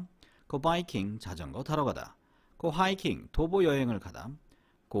가다 go biking 자전거 타러 가다 go hiking 도보 여행을 가다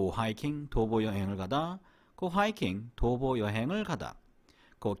go hiking 도보 여행을 가다 go hiking 도보 여행을 가다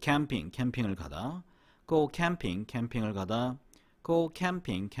go camping 캠핑을 가다 go camping 캠핑을 가다 go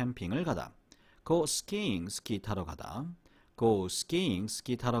camping 캠핑을 가다 go skiing 스키 타러 가다 go skiing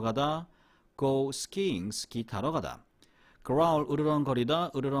스키 타러 가다 go skiing 스키 타러 가다 growl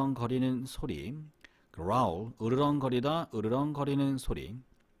으르렁거리다 으르렁거리는 소리 growl 으르렁거리다 으르렁거리는 소리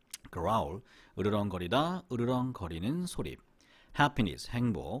growl 으르렁거리다 으르렁거리는 소리 happiness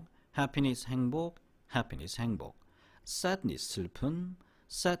행복 happiness 행복 happiness 행복 sadness 슬픔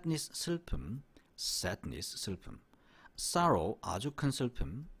sadness 슬픔 sadness 슬픔 sorrow 아주 큰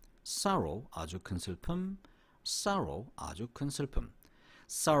슬픔 sorrow 아주 큰 슬픔 sorrow 아주 큰 슬픔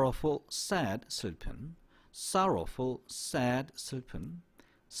sorrowful sad 슬픔 sorrowful sad 슬픔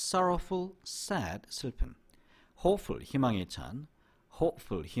sorrowful sad 슬픔 hopeful 희망에 찬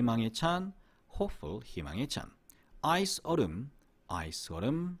hopeful 희망에 찬 hopeful 희망에 찬 ice 얼음 ice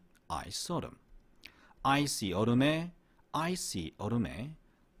얼음 ice 얼음 icy 얼음에 icy 얼음에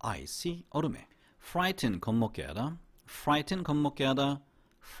icy 얼음에 frighten 겁먹게 하다 frighten 겁먹게 하다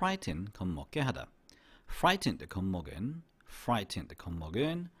frighten 겁먹게 하다 frightened 겁먹은 frightened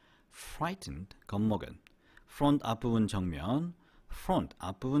겁먹은 frightened 겁먹은 front 앞부분 정면 front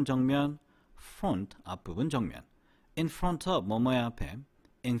앞부분 정면 front 앞부분 정면 in front of 뭐뭐의 앞에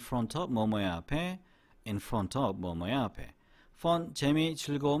in front of 뭐뭐의 앞에 in front of 뭐뭐의 앞에 fun 재미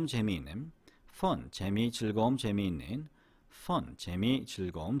즐거움 재미있는 fun 재미 즐거움 재미있는 fun 재미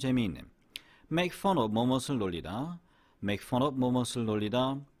즐거움 재미있는 make fun of 뭐뭇을 놀리다 make fun of 뭐뭇을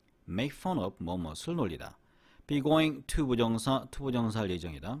놀리다 make fun of 뭐뭇을 놀리다 be going to 부정사 할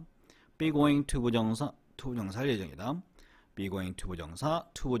예정이다 be going to 부정사 할 예정이다 be going to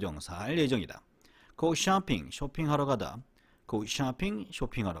부정사 할 예정이다 go shopping 쇼핑하러 가다 go shopping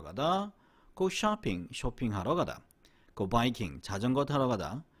쇼핑하러 가다 go shopping 쇼핑하러 가다 go biking 자전거 타러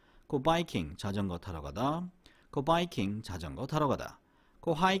가다 go biking 자전거 타러 가다 go biking 자전거 타러 가다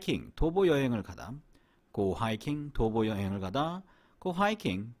go hiking 도보 여행을 가다 go hiking 도보 여행을 가다 go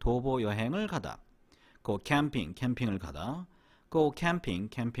hiking 도보 여행을 가다 go camping 캠핑을 가다 go camping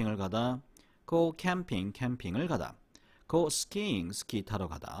캠핑을 가다 go camping 캠핑을 가다 go skiing 스키 타러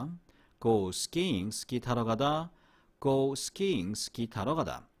가다 go skiing 스키 타러 가다 go skiing 스키 타러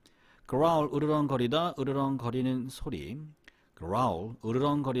가다 growl 으르렁거리다 으르렁거리는 소리 growl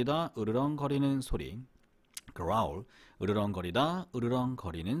으르렁거리다 으르렁거리는 소리 growl 으르렁거리다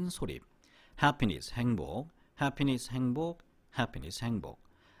으르렁거리는 소리 happiness 행복 happiness 행복 happiness 행복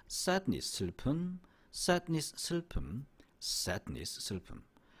sadness 슬픔 sadness 슬픔 sadness 슬픔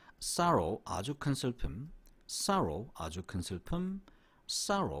sorrow 아주 큰 슬픔 sorrow 아주 큰 슬픔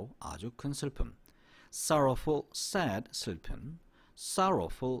sorrow 아주 큰 슬픔 sorrowful sad 슬픔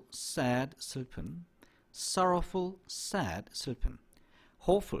sorrowful sad 슬픔 sorrowful sad 슬픔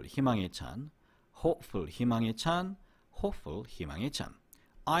hopeful 희망에 찬 hopeful 희망에 찬 hopeful 희망에 찬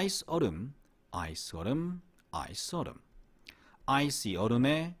ice 얼음 ice 얼음 ice 얼음 icy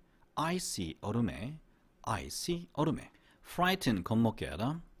얼음에 icy 얼음에 icy 얼음에 frighten 겁먹게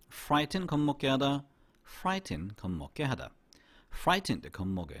하다 frighten 겁먹게 하다 frighten 겁먹게 하다 frightened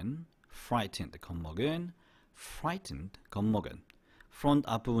겁먹은 frightened 겁먹은 frightened 겁먹은 front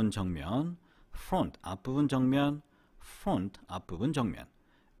앞부분 정면 front 앞부분 정면 front 앞부분 정면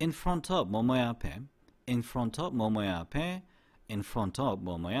in front of 뭐뭐의 앞에 in front of 뭐뭐의 앞에 in front of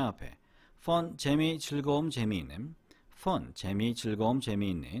뭐뭐의 앞에 fun 재미 즐거움 재미있는 fun 재미 즐거움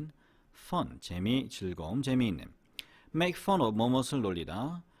재미있는 fun 재미 즐거움 재미있는 make fun of 뭐뭇을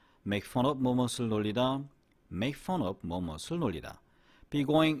놀리다 make fun of 뭐뭇을 놀리다 make fun of 뭐뭇을 놀리다 be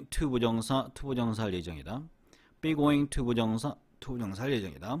going to 부정사 할 예정이다 be going to 부정사 할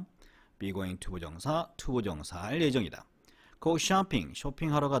예정이다 be going to 부정사 할 예정이다 go shopping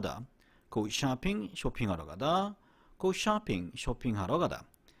쇼핑하러 가다 go shopping 쇼핑하러 가다 go shopping 쇼핑하러 가다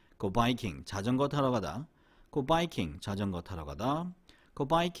go biking 자전거 타러 가다 go biking 자전거 타러 가다 go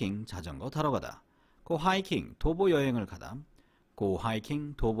biking 자전거 타러 가다 go hiking 도보 여행을 가다 go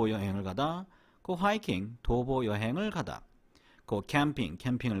hiking 도보 여행을 가다 go hiking 도보 여행을 가다 go camping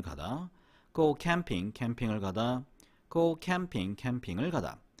캠핑을 가다 go camping 캠핑을 가다 go camping 캠핑을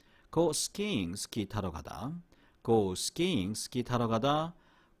가다 go skiing 스키 타러 가다 go skiing 스키 타러 가다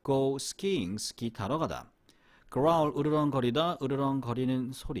go skiing 스키 타러 가다 growl 으르렁거리다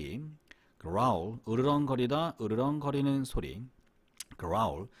으르렁거리는 소리 growl 으르렁거리다 으르렁거리는 소리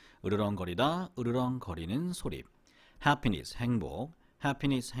growl 으르렁거리다 으르렁거리는 소리 happiness 행복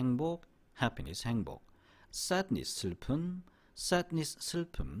happiness 행복 happiness 행복 sadness 슬픔 sadness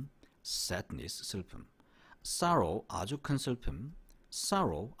슬픔 sadness 슬픔 sorrow 아주 큰 슬픔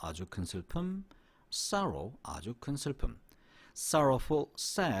sorrow 아주 큰 슬픔 sorrow 아주 큰 슬픔 sorrowful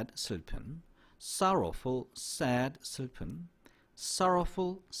sad 슬픔 sorrowful sad 슬픔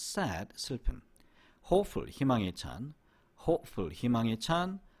sorrowful sad 슬픔 hopeful 희망에 찬 hopeful 희망에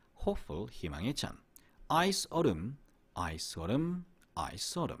찬 hopeful 희망에 찬 ice 얼음 ice 얼음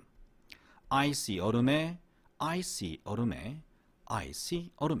ice 얼음 icy 얼음에 icy 얼음에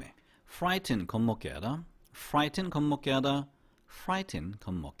icy 얼음에 frighten 겁먹게 하다 frighten 겁먹게 하다 frighten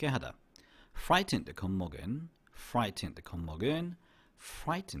겁먹게 하다 frightened 겁먹은 frightened 겁먹은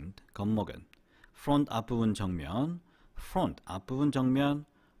frightened 겁먹은 front 앞부분 정면 front 앞부분 정면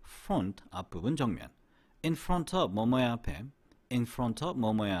front 앞부분 정면 in front of 뭐뭐의 앞에 in front of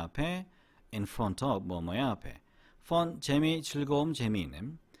뭐뭐의 앞에 in front of 뭐뭐의 앞에 fun 재미 즐거움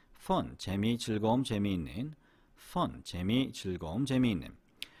재미있는 fun 재미 즐거움 재미있는 fun 재미 즐거움 재미있는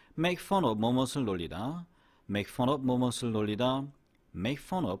make fun of 뭐뭇을 놀리다 make fun of 뭐뭇을 놀리다 make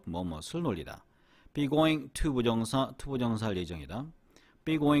fun of 뭐뭇을 놀리다 be going to 부정사 할 예정이다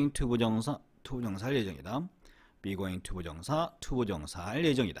be going to 부정사 할 예정이다 be going to 부정사 할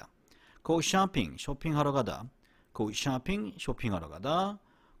예정이다 go shopping 쇼핑하러 가다 go shopping 쇼핑하러 가다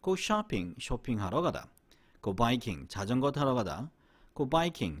go shopping 쇼핑하러 가다 go biking 자전거 타러 가다 go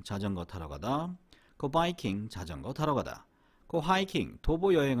biking 자전거 타러 가다 go biking 자전거 타러 가다 go hiking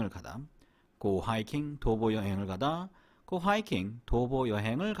도보 여행을 가다 go hiking 도보 여행을 가다 go hiking 도보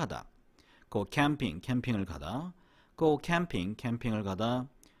여행을 가다 go camping 캠핑을 가다 go camping 캠핑을 가다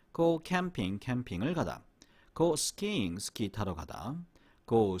go camping 캠핑을 가다 go skiing 스키 타러 가다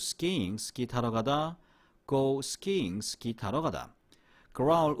go skiing 스키 타러 가다 go skiing 스키 타러 가다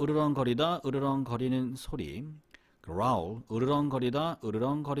growl 으르렁거리다 으르렁거리는 소리 growl 으르렁거리다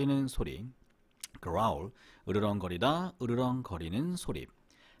으르렁거리는 소리 growl 으르렁거리다 으르렁거리는 소리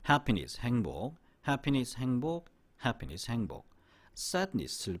happiness 행복 happiness 행복 happiness 행복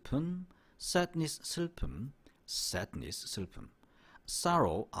sadness 슬픔 sadness 슬픔 sadness 슬픔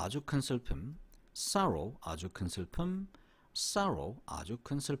sorrow 아주 큰 슬픔 sorrow 아주 큰 슬픔 sorrow 아주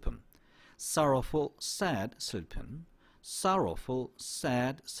큰 슬픔 sorrowful, sad, 슬픈. sorrowful,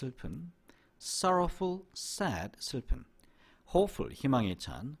 sad, 슬픈. sorrowful, sad, 슬픈. hopeful, 희망에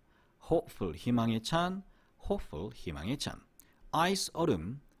찬. hopeful, 희망에 찬. hopeful, 희망에 찬. ice,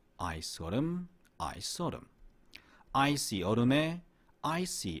 얼음. ice, 얼음. ice, 얼음. icy, 얼음에.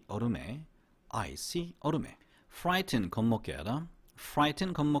 icy, 얼음에. icy, 얼음에. frighten, 겁먹게 하다.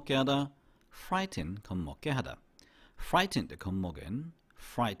 frighten, 겁먹게 하다. frighten, 겁먹게 하다. frightened, 겁먹은.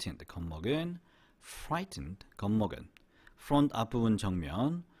 frightened, 겁먹은. frightened, 겁먹은. front, 앞부분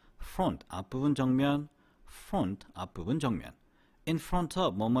정면. front, 앞부분 정면. front, 앞부분 정면. in front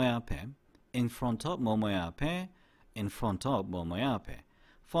of, 뭐뭐의 앞에. in front of, 뭐뭐의 앞에. in front of, 뭐뭐의 앞에.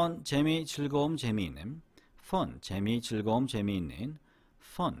 fun, 재미, 즐거움, 재미있는. fun, 재미, 즐거움, 재미있는.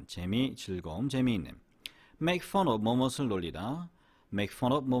 fun, 재미, 즐거움, 재미있는. make fun of, 뭐뭇을 놀리다. make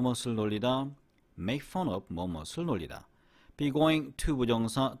fun of, 뭐뭇을 놀리다. make fun of, 뭐뭇을 놀리다. be going to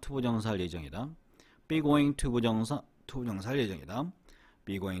부정사, to 부정사 할 예정이다. be going to 부정사, to 부정사 할 예정이다.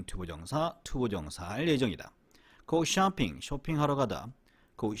 be going to 부정사, to 부정사 할 예정이다. go shopping, 쇼핑하러 가다.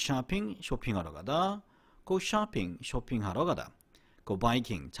 go shopping, 쇼핑하러 가다. go shopping, 쇼핑하러 가다. go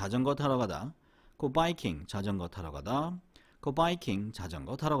biking, 자전거 타러 가다. go biking, 자전거 타러 가다. go biking,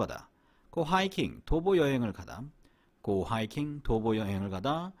 자전거 타러 가다. go hiking, 도보 여행을 가다. go hiking, 도보 여행을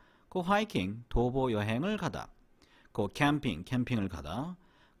가다. go hiking, 도보 여행을 가다. go camping, 캠핑을 가다.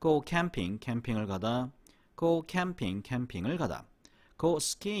 go camping, 캠핑을 가다. go camping, 캠핑을 가다. go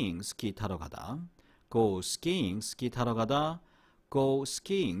skiing, 스키 타러 가다. go skiing, 스키 타러 가다. go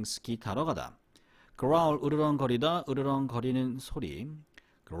skiing, 스키 타러 가다. growl, 으르렁거리다, 으르렁거리는 소리.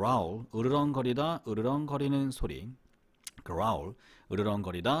 growl, 으르렁거리다, 으르렁거리는 소리. growl,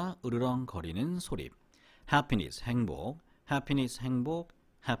 으르렁거리다, 으르렁거리는 소리. happiness, 행복. happiness, 행복.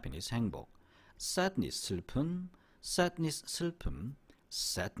 happiness, 행복. sadness, 슬픔. sadness, 슬픔.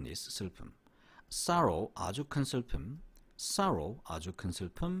 sadness, 슬픔. sorrow, 아주 큰 슬픔. sorrow, 아주 큰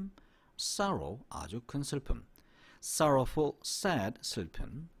슬픔. sorrow, 아주 큰 슬픔. sorrowful, sad,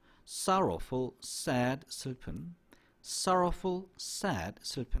 슬픈. sorrowful, sad, 슬픈. sorrowful, sad,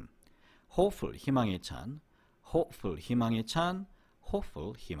 슬픈. hopeful, 희망에 찬. hopeful, 희망에 찬.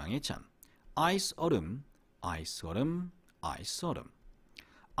 hopeful, 희망에 찬. ice, 얼음. ice, 얼음. ice, 얼음.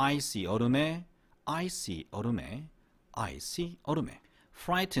 icy, 얼음에. icy, 얼음에. icy, 얼음에.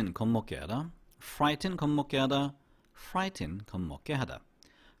 frighten, 겁먹게 하다. frighten, 겁먹게 하다. frighten, 겁먹게 하다.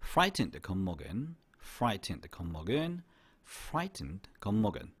 frightened, 겁먹은. frightened, 겁먹은. frightened,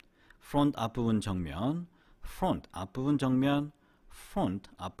 겁먹은. front, 앞부분 정면. front, 앞부분 정면. front,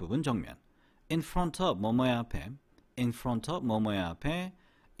 앞부분 정면. in front of, 뭐뭐의 앞에. in front of, 뭐뭐의 앞에.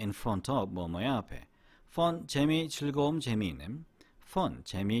 in front of, 뭐뭐의 앞에. fun, 재미, 즐거움, 재미있는. fun,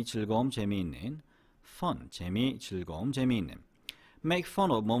 재미, 즐거움, 재미있는. fun, 재미, 즐거움, 재미있는. make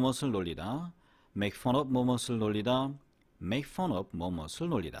fun of, 뭐뭇을 놀리다. make fun of, 뭐뭇을 놀리다. make fun of, 뭐뭇을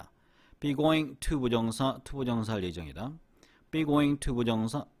놀리다. be going to 부정사, to 부정사 할 예정이다. be going to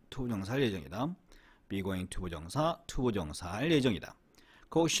부정사, to 부정사 할 예정이다. be going to 부정사, to 부정사 할 예정이다.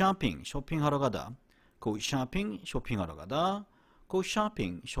 go shopping, 쇼핑하러 가다. go shopping, 쇼핑하러 가다. go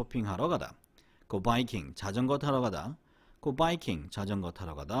shopping, 쇼핑하러 가다. go biking, 자전거 타러 가다. go biking, 자전거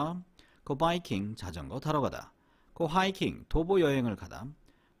타러 가다. go biking, 자전거 타러 가다. go hiking, 도보 여행을 가다.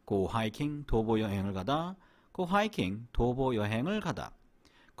 go hiking, 도보 여행을 가다. go hiking, 도보 여행을 가다.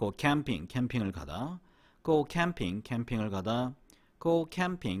 go camping, 캠핑을 가다. go camping, 캠핑을 가다. go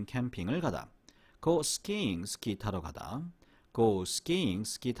camping, 캠핑을 가다. go skiing, 스키 타러 가다. go skiing,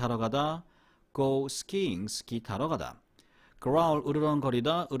 스키 타러 가다. go skiing, 스키 타러 가다. growl,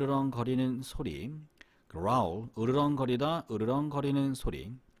 으르렁거리다, 으르렁거리는 소리. growl, 으르렁거리다, 으르렁거리는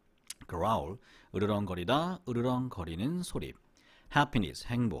소리. growl, 으르렁거리다, 으르렁거리는 소리. happiness,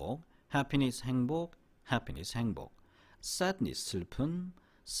 행복. happiness, 행복. happiness, 행복. sadness, 슬픔.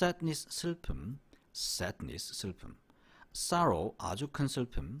 sadness, 슬픔. sadness, 슬픔. sorrow, 아주 큰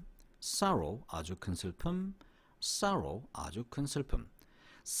슬픔. sorrow, 아주 큰 슬픔. sorrow, 아주 큰 슬픔.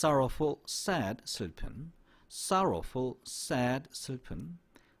 sorrowful, sad, 슬픔. sorrowful, sad, 슬픔.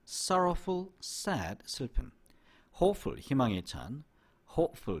 sorrowful, sad, 슬픔. hopeful, 희망에 찬.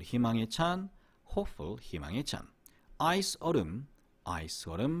 hopeful, 희망에 찬. hopeful, 희망에 찬. ice, 얼음.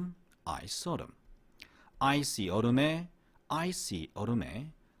 ice, 얼음. ice, 얼음. icy, 얼음에. icy,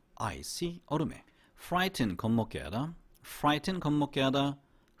 얼음에. icy, 얼음에. frighten, 겁먹게 하다. frighten, 겁먹게 하다.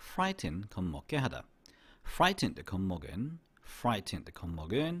 frighten, 겁먹게 하다. frightened, 겁먹은. frightened,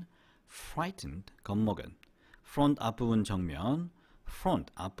 겁먹은. frightened, 겁먹은. front, 앞부분 정면.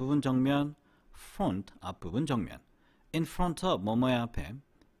 front, 앞부분 정면. front, 앞부분 정면. in front of, 뭐뭐의 앞에.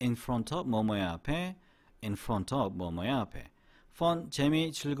 in front of, 뭐뭐의 앞에. in front of, 뭐뭐의 앞에. fun,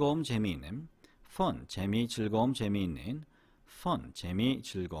 재미, 즐거움, 재미있는. fun, 재미, 즐거움, 재미있는. fun, 재미,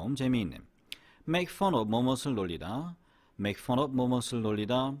 즐거움, 재미있는. make fun of, 뭐뭇을 놀리다. make fun of, 뭐뭇을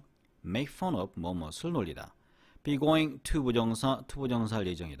놀리다. make fun of, 뭐뭇을 놀리다. be going to 부정사, to 부정사 할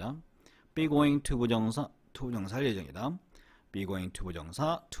예정이다. be going to 부정사, to 부정사 할 예정이다. be going to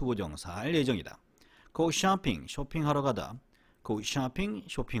부정사, to 부정사 할 예정이다. go shopping, 쇼핑하러 가다. go shopping,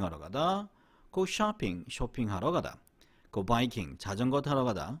 쇼핑하러 가다. go shopping, 쇼핑하러 가다. go biking, 자전거 타러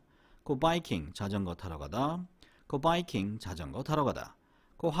가다. go biking, 자전거 타러 가다. go biking, 자전거 타러 가다.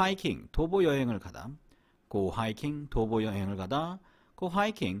 go hiking, 도보 여행을 가다. go hiking, 도보 여행을 가다. go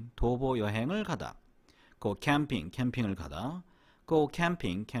hiking, 도보 여행을 가다. go camping, 캠핑을 가다. go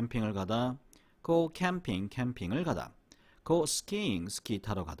camping, 캠핑을 가다. go camping, 캠핑을 가다. go skiing, 스키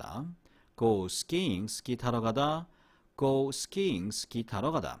타러 가다. go skiing, 스키 타러 가다. go skiing, 스키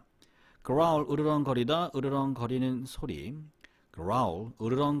타러 가다. growl, 으르렁거리다, 으르렁거리는 소리. growl,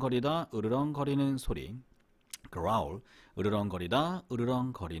 으르렁거리다, 으르렁거리는 소리. growl, 으르렁거리다,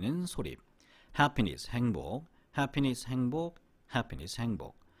 으르렁거리는 소리. happiness, 행복. happiness, 행복. happiness,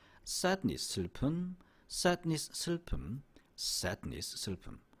 행복. sadness, 슬픔. sadness, 슬픔. sadness,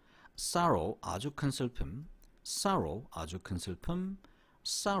 슬픔. sorrow, 아주 큰 슬픔. sorrow, 아주 큰 슬픔.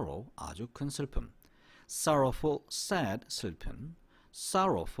 sorrow, 아주 큰 슬픔. sorrowful, sad, 슬픔.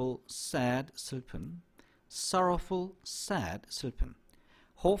 sorrowful, sad, 슬픔. sorrowful, sad, 슬픔.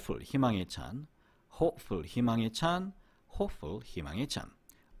 hopeful, 희망에 찬. hopeful, 희망에 찬. hopeful, 희망에 찬.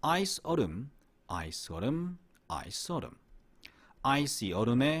 ice, 얼음. ice, 얼음. ice, 얼음. icy,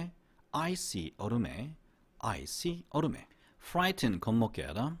 얼음에. icy, 얼음에. icy, 얼음에. frighten, 겁먹게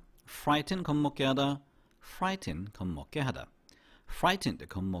하다. frighten, 겁먹게 하다. frighten, 겁먹게 하다. frightened,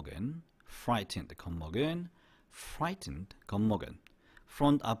 겁먹은. frightened, 겁먹은. frightened, 겁먹은.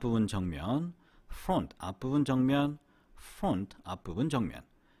 front, 앞부분 정면. front, 앞부분 정면. front, 앞부분 정면.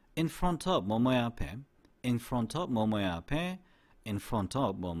 in front of, 뭐뭐의 앞에. in front of, 뭐뭐의 앞에. in front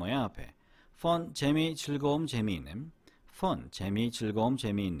of, 뭐뭐의 앞에. fun, 재미, 즐거움, 재미있는. fun, 재미, 즐거움,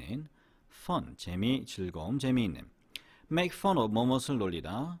 재미있는. fun, 재미, 즐거움, 재미있는. make fun of, 뭐뭇을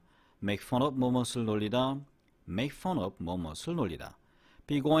놀리다. make fun of, 뭐뭇을 놀리다. make fun of, 뭐뭇을 놀리다.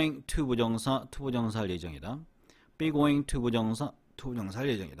 be going to 부정사, to 부정사 할 예정이다. be going to 부정사, to 부정사 할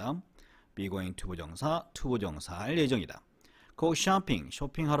예정이다. be going to 부정사, to 부정사 할 예정이다. go shopping,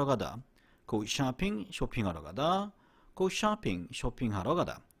 쇼핑하러 가다. go shopping, 쇼핑하러 가다. go shopping, 쇼핑하러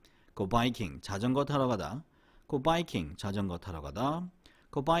가다. go biking, 자전거 타러 가다. go biking, 자전거 타러 가다.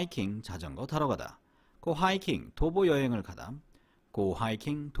 go biking, 자전거 타러 가다. go hiking, 도보 여행을 가다. go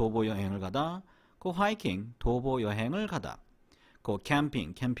hiking, 도보 여행을 가다. go hiking, 도보 여행을 가다. go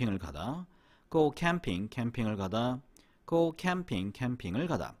camping, 캠핑을 가다. go camping, 캠핑을 가다. go camping, 캠핑을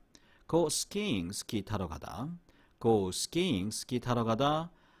가다. go skiing, 스키 타러 가다. go skiing, 스키 타러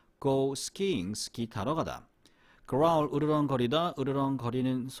가다. go skiing, 스키 타러 가다. growl, 으르렁거리다,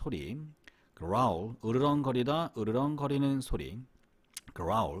 으르렁거리는 소리. growl, 으르렁거리다, 으르렁거리는 소리.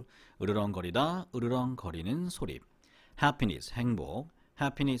 growl, 으르렁거리다, 으르렁거리는 소리. happiness, 행복.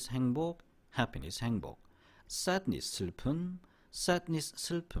 happiness, 행복. happiness, 행복. sadness, 슬픔. sadness,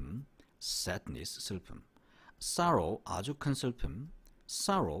 슬픔. sadness, 슬픔. sorrow, 아주 큰 슬픔.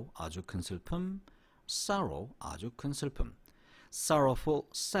 sorrow, 아주 큰 슬픔. sorrow, 아주 큰 슬픔. sorrowful,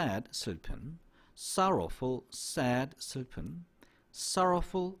 sad, 슬픔. sorrowful, sad, 슬픔.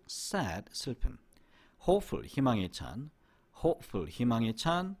 sorrowful, sad, 슬픔. hopeful, 희망에 찬. hopeful, 희망에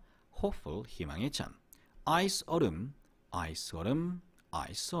찬. hopeful, 희망에 찬. ice, 얼음. ice, 얼음.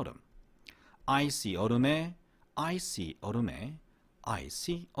 ice, 얼음. icy, 얼음에. icy, 얼음에.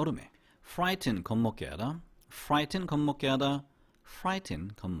 icy, 얼음에. frighten, 겁먹게 하다. frighten, 겁먹게 하다. frighten,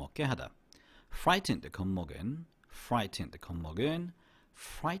 겁먹게 하다. frightened, 겁먹은. frightened, 겁먹은.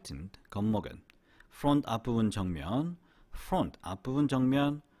 frightened, 겁먹은. front, 앞부분 정면. front, 앞부분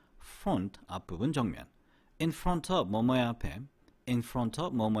정면. front, 앞부분 정면. in front of, 뭐뭐의 앞에. in front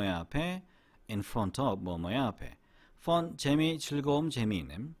of, 뭐뭐의 앞에. in front of, 뭐뭐의 앞에. fun, 재미, 즐거움,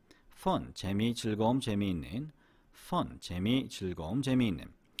 재미있는. fun, 재미, 즐거움, 재미있는. fun, 재미, 즐거움,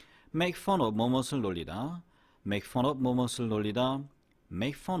 재미있는. make fun of, 뭐뭇을 놀리다. make fun of, 뭐뭇을 놀리다.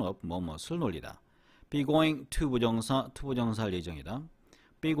 make fun of, 뭐뭇을 놀리다. be going to 부정사, to 부정사 할 예정이다.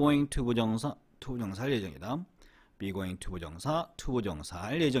 be going to 부정사, to 부정사 할 예정이다. be going to 부정사, to 부정사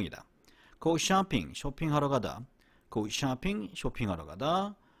할 예정이다. go shopping, 쇼핑하러 가다. go shopping, 쇼핑하러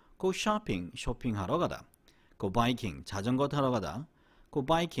가다. go shopping, 쇼핑하러 가다. go biking, 자전거 타러 가다. go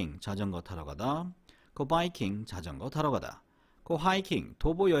biking, 자전거 타러 가다. go biking, 자전거 타러 가다. go hiking,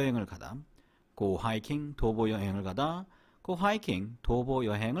 도보 여행을 가다. go hiking, 도보 여행을 가다. go hiking, 도보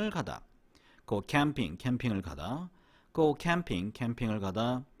여행을 가다. go camping, 캠핑을 가다. go camping, 캠핑을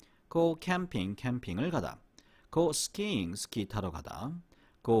가다. go camping, 캠핑을 가다. go skiing, 스키 타러 가다.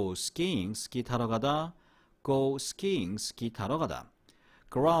 go skiing, 스키 타러 가다. go skiing, 스키 타러 가다.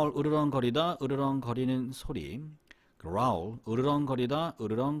 growl, 으르렁거리다, 으르렁거리는 소리. growl, 으르렁거리다,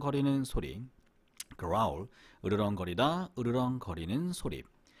 으르렁거리는 소리. growl, 으르렁거리다, 으르렁거리는 소리.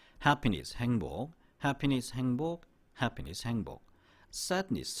 happiness, 행복. happiness, 행복. happiness, 행복.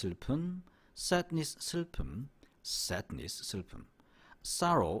 sadness, 슬픔. sadness, 슬픔. sadness, 슬픔.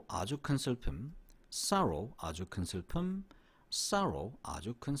 sorrow, 아주 큰 슬픔. sorrow, 아주 큰 슬픔. sorrow,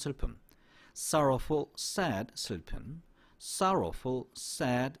 아주 큰 슬픔. sorrowful, sad, 슬픔. sorrowful,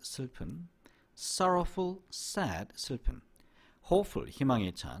 sad, 슬픔. sorrowful, sad, 슬픔. hopeful,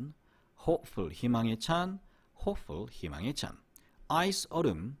 희망에 찬. hopeful, 희망에 찬. hopeful, 희망에 찬. ice,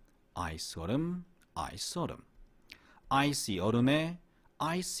 얼음. ice, 얼음. ice, 얼음. icy, 얼음에.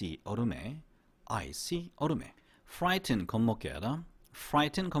 icy, 얼음에. icy, 얼음에. frighten, 겁먹게 하다.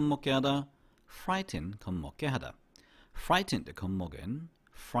 frighten, 겁먹게 하다. frighten, 겁먹게 하다. frightened, 겁먹은.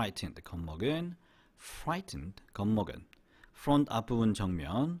 frightened, 겁먹은. frightened, 겁먹은. front, 앞부분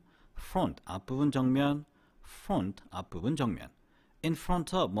정면. front, 앞부분 정면. front, 앞부분 정면. in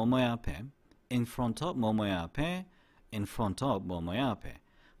front of, 뭐뭐의 앞에. in front of, 뭐뭐의 앞에. in front of, 뭐뭐의 앞에.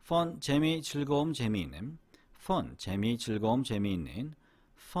 fun, 재미, 즐거움, 재미있는. fun, 재미, 즐거움, 재미있는.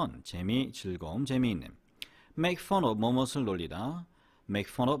 fun, 재미, 즐거움, 재미있는. make fun of, 뭐뭇을 놀리다. make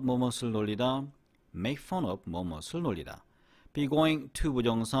fun of, 뭐뭇을 놀리다. make fun of, 뭐뭇을 놀리다. be going to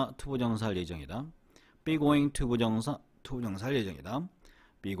부정사, to 부정사 할 예정이다. be going to 부정사, to 부정사 할 예정이다.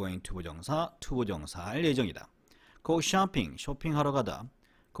 be going to 부정사, to 부정사 할 예정이다. go shopping, 쇼핑하러 가다.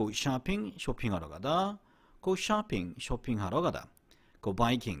 go shopping, 쇼핑하러 가다. go shopping, 쇼핑하러 가다. go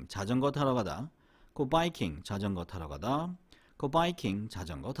biking, 자전거 타러 가다. go biking, 자전거 타러 가다. go biking,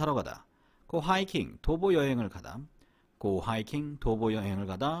 자전거 타러 가다. go hiking, 도보 여행을 가다. go hiking, 도보 여행을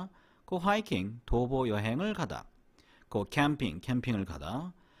가다. go hiking, 도보 여행을 가다. go camping, 캠핑을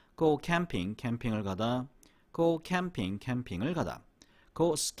가다. go camping, 캠핑을 가다. go camping, 캠핑을 가다.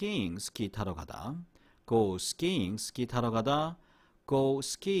 go skiing, 스키 타러 가다. go skiing, 스키 타러 가다. go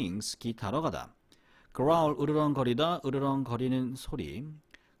skiing, 스키 타러 가다. growl, 으르렁거리다, 으르렁거리는 소리.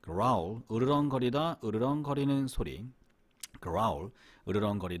 growl, 으르렁거리다, 으르렁거리는 소리. growl,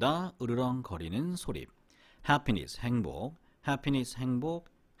 으르렁거리다, 으르렁거리는 소리. happiness, 행복. happiness, 행복.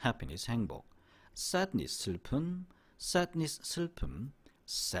 happiness, 행복. sadness, 슬픔. sadness, 슬픔.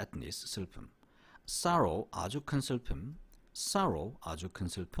 sadness, 슬픔. sorrow, 아주 큰 슬픔. sorrow, 아주 큰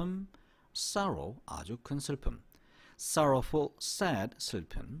슬픔. sorrow, 아주 큰 슬픔. sorrowful, sad,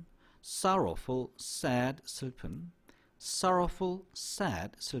 슬픔. sorrowful, sad, 슬픔. sorrowful,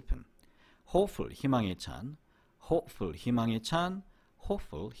 sad, 슬픔. hopeful, 희망에 찬. hopeful, 희망에 찬.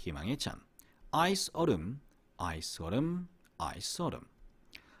 hopeful, 희망에 찬. ice, 얼음. ice, 얼음. ice, 얼음.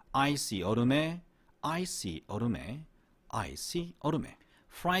 icy, 얼음에. icy, 얼음에. icy, 얼음에.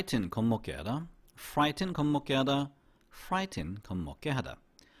 frighten, 겁먹게 하다. frighten, 겁먹게 하다. frighten, 겁먹게 하다.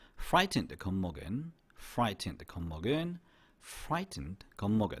 frightened, 겁먹은. frightened, 겁먹은. frightened,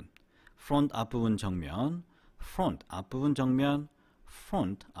 겁먹은. front, 앞부분 정면. front, 앞부분 정면.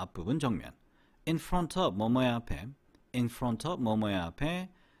 front, 앞부분 정면. in front of, 뭐뭐의 앞에. in front of, 뭐뭐의 앞에.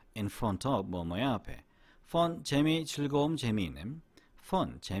 in front of, 뭐뭐의 앞에. fun, 재미, 즐거움, 재미있는.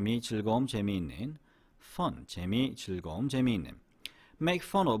 fun, 재미, 즐거움, 재미있는. fun, 재미, 즐거움, 재미있는. make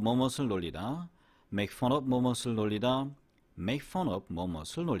fun of, 뭐뭇을 놀리다. make fun of, 뭐뭇을 놀리다. make fun of,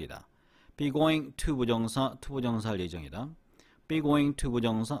 뭐뭇을 놀리다. be going to 부정사, to 부정사 할 예정이다. be going to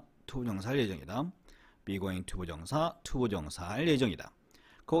부정사, to 부정사 할 예정이다. be going to 부정사, to 부정사 할 예정이다.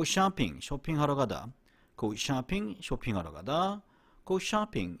 go shopping, 쇼핑하러 가다. go shopping, 쇼핑하러 가다. go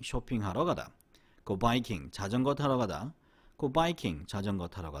shopping, 쇼핑하러 가다. go biking, 자전거 타러 가다. go biking, 자전거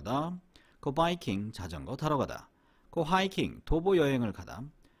타러 가다. go biking, 자전거 타러 가다. go hiking, 도보 여행을 가다.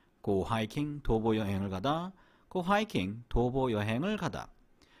 go hiking, 도보 여행을 가다. go hiking, 도보 여행을 가다.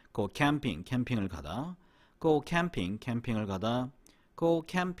 go camping, 캠핑을 가다. go camping, 캠핑을 가다. go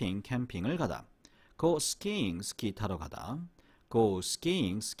camping, 캠핑을 가다. go skiing, 스키 타러 가다. go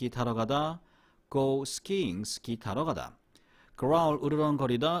skiing, 스키 타러 가다. go skiing, 스키 타러 가다. growl,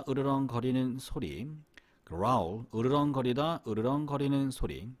 으르렁거리다, 으르렁거리는 소리. growl, 으르렁거리다, 으르렁거리는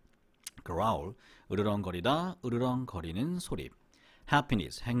소리. growl, 으르렁거리다, 으르렁거리는 소리.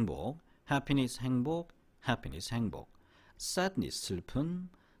 happiness, 행복. happiness, 행복. happiness, 행복. sadness, 슬픔.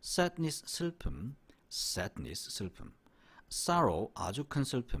 sadness, 슬픔. sadness, 슬픔. sorrow, 아주 큰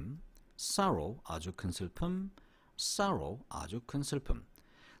슬픔. sorrow, 아주 큰 슬픔. sorrow, 아주 큰 슬픔.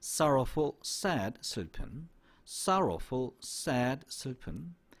 sorrowful, sad, 슬픔. sorrowful, sad,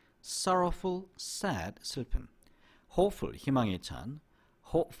 슬픔. sorrowful, sad, 슬픔. hopeful 희망에 찬,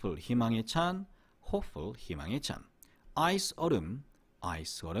 hopeful 희망에 찬, hopeful 희망에 찬. ice 얼음,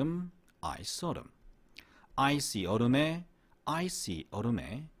 ice 얼음, ice 얼음. icy 얼음에, icy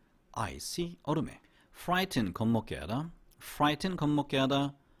얼음에, icy 얼음에. frighten 겁먹게 하다, frighten 겁먹게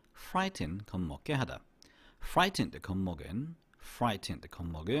하다, frighten 겁먹게 하다. frightened 겁먹은, frightened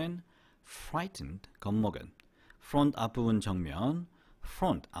겁먹은, frightened 겁먹은. front 앞부분 정면,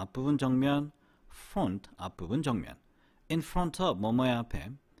 front 앞부분 정면, front 앞부분 정면. in front of 뭐뭐의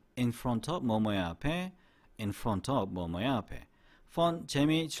앞에, in front of 뭐뭐의 앞에, in front of 뭐뭐의 앞에. fun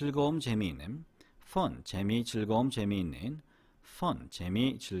재미, 즐거움, 재미있는, fun 재미, 즐거움, 재미있는, fun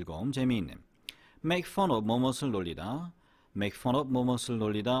재미, 즐거움, 재미있는. make fun of 뭐뭇을 놀리다, make fun of 뭐뭇을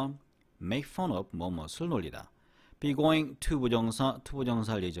놀리다, make fun of 뭐뭇을 놀리다. be going to 부정사, to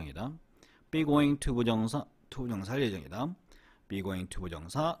부정사 할 예정이다. be going to 부정사, to 부정사 할 예정이다. be going to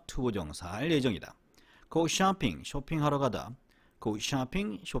부정사, to 부정사 할 예정이다. go shopping, 쇼핑하러 가다. go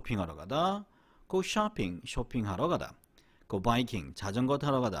shopping, 쇼핑하러 가다. go shopping, 쇼핑하러 가다. go biking, 자전거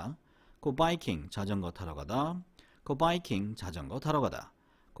타러 가다. go biking, 자전거 타러 가다. go biking, 자전거 타러 가다.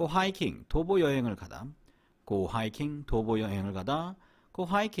 go hiking, 도보 여행을 가다. go hiking, 도보 여행을 가다. go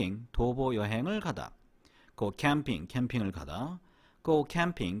hiking, 도보 여행을 가다. go camping, 캠핑을 가다. go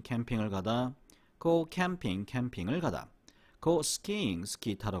camping, 캠핑을 가다. go camping, 캠핑을 가다. go skiing,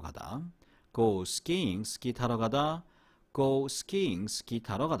 스키 타러 가다. go skiing, 스키 타러 가다. go skiing, 스키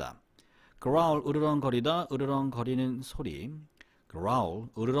타러 가다. growl, 으르렁거리다, 으르렁거리는 소리. growl,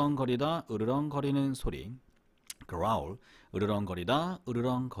 으르렁거리다, 으르렁거리는 소리. growl, 으르렁거리다,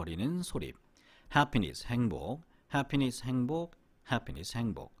 으르렁거리는 소리. happiness, 행복, happiness, 행복, happiness,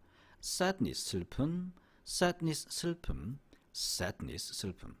 행복. sadness, 슬픔, sadness, 슬픔, sadness,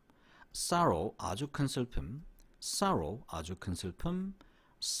 슬픔. sorrow, 아주 큰 슬픔, sorrow, 아주 큰 슬픔,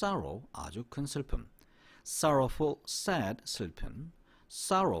 sorrow, 아주 큰 슬픔. sorrowful, sad, 슬픔,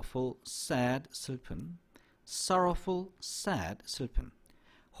 sorrowful, sad, 슬픔, sorrowful, sad, 슬픔.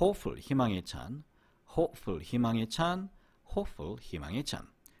 hopeful, 희망에 찬, hopeful, 희망에 찬, hopeful, 희망에 찬.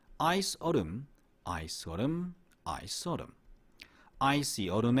 ice, 얼음, ice, 얼음, ice, 얼음. icy,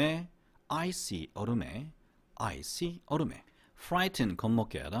 얼음에, icy, 얼음에, icy, 얼음에. frighten,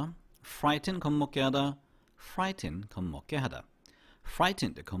 겁먹게 하다, frighten, 겁먹게 하다, frighten, 겁먹게 하다.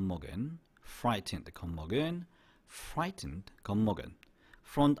 frightened, 겁먹은, frightened, 겁먹은, frightened, 겁먹은.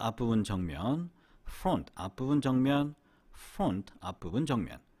 front 앞부분 정면, front 앞부분 정면, front 앞부분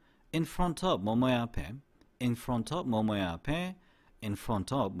정면. in front of 뭐뭐의 앞에, in front of 뭐뭐의 앞에, in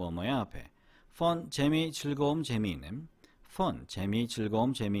front of 뭐뭐의 앞에. fun 재미, 즐거움, 재미있는, fun 재미,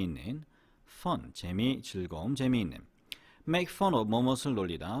 즐거움, 재미있는, fun 재미, 즐거움, 재미있는. make fun of 뭐뭇을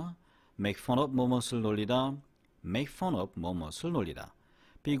놀리다, make fun of 뭐뭇을 놀리다, make fun of 뭐뭇을 놀리다.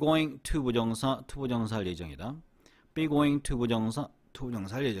 be going to 부정사, to 부정사 할 예정이다. be going to 부정사, to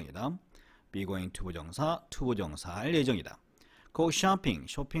부정사 할 예정이다. be going to 부정사, to 부정사 할 예정이다. go shopping,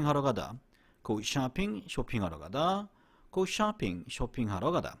 쇼핑하러 가다. go shopping, 쇼핑하러 가다. go shopping,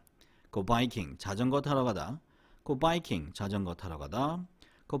 쇼핑하러 가다. go biking, 자전거 타러 가다. go biking, 자전거 타러 가다.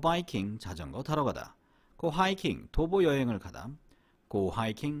 go biking, 자전거 타러 가다. go hiking, 도보 여행을 가다. go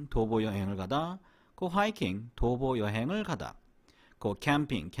hiking, 도보 여행을 가다. go hiking, 도보 여행을 가다. go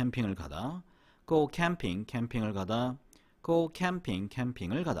camping, 캠핑을 가다. go camping, 캠핑을 가다. go camping,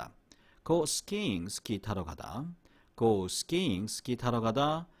 캠핑을 가다. go skiing, 스키 타러 가다. go skiing, 스키 타러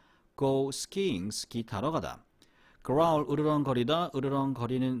가다. go skiing, 스키 타러 가다. growl, 으르렁거리다,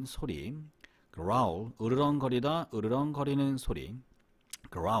 으르렁거리는 소리. growl, 으르렁거리다, 으르렁거리는 소리.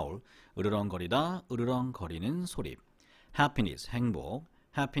 growl, 으르렁거리다, 으르렁거리는 소리. happiness, 행복,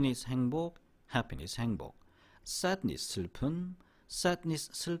 happiness, 행복, happiness, 행복. sadness, 슬픔, sadness,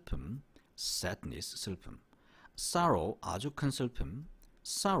 슬픔, sadness, 슬픔. sorrow, 아주 큰 슬픔,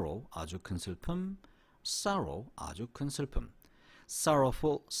 sorrow, 아주 큰 슬픔, sorrow, 아주 큰 슬픔.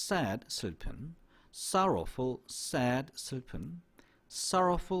 sorrowful, sad, 슬픔, sorrowful, sad, 슬픔,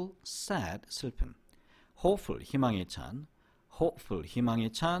 sorrowful, sad, 슬픔. hopeful, 희망에 찬, hopeful,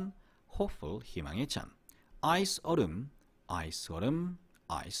 희망에 찬, hopeful, 희망에 찬. ice, 얼음, ice, 얼음,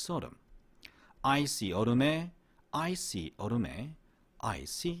 ice, 얼음. icy, 얼음에, icy, 얼음에,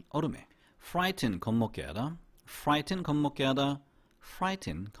 icy, 얼음에. frighten, 겁먹게 하다, frighten, 겁먹게 하다,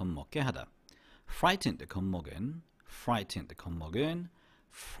 frighten, 겁먹게 하다. frightened, 겁먹은, frightened, 겁먹은,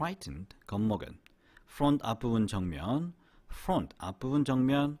 frightened, 겁먹은. front 앞부분 정면, front 앞부분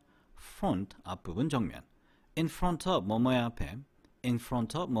정면, front 앞부분 정면. in front of 뭐뭐의 앞에, in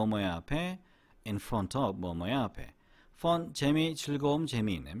front of 뭐뭐의 앞에, in front of 뭐뭐의 앞에. fun 재미, 즐거움,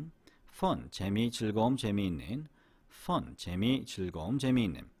 재미있는, fun 재미, 즐거움, 재미있는, fun 재미, 즐거움,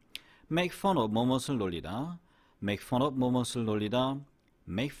 재미있는. make fun of 뭐뭇을 놀리다, make fun of 뭐뭇을 놀리다.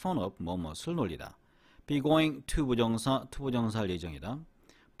 make fun of 뭐뭇을 놀리다. be going to 부정사, to 부정사 할 예정이다.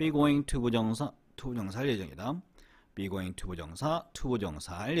 be going to 부정사, to 부정사 할 예정이다. be going to 부정사, to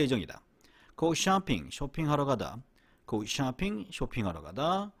부정사 할 예정이다. go shopping, 쇼핑하러 가다. go shopping, 쇼핑하러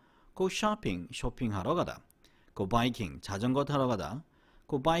가다. go shopping, 쇼핑하러 가다. go biking, 자전거 타러 가다.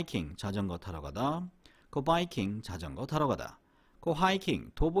 go biking, 자전거 타러 가다. go biking, 자전거 타러 가다. go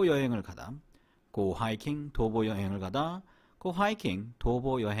hiking, 도보 여행을 가다. go hiking, 도보 여행을 가다. go hiking,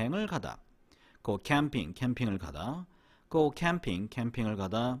 도보 여행을 가다. go camping, 캠핑을 가다. go camping, 캠핑을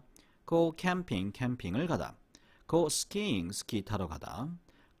가다. go camping, 캠핑을 가다. go skiing, 스키 타러 가다.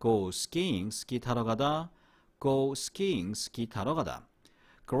 go skiing, 스키 타러 가다. go skiing, 스키 타러 가다.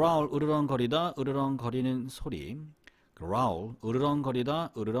 growl, 으르렁거리다, 으르렁거리는 소리. growl,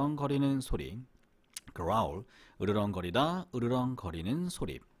 으르렁거리다, 으르렁거리는 소리. growl, 으르렁거리다, 으르렁거리는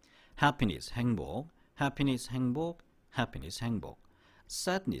소리. happiness, 행복. happiness, 행복. happiness, 행복.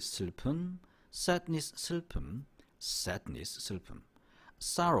 sadness, 슬픔. sadness, 슬픔. sadness, 슬픔.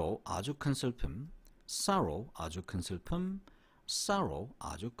 sorrow, 아주 큰 슬픔. sorrow, 아주 큰 슬픔. sorrow,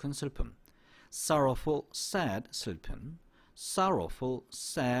 아주 큰 슬픔. sorrowful, sad, 슬픔. sorrowful,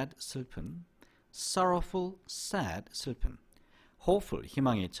 sad, 슬픔. sorrowful, sad, 슬픔. hopeful,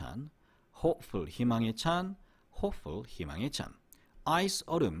 희망에 찬. hopeful, 희망에 찬. hopeful, 희망에 찬. ice,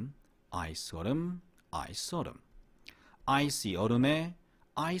 얼음. ice, 얼음. ice, 얼음. icy, 얼음에.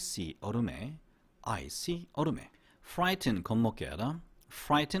 icy, 얼음에. icy, 얼음에. frighten, 겁먹게 하다.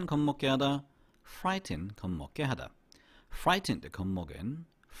 frighten, 겁먹게 하다. frighten, 겁먹게 하다. frightened, 겁먹은.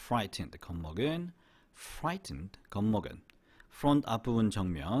 frightened, 겁먹은. frightened, 겁먹은. front, 앞부분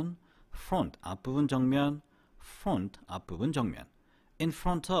정면. front, 앞부분 정면. front, 앞부분 정면. in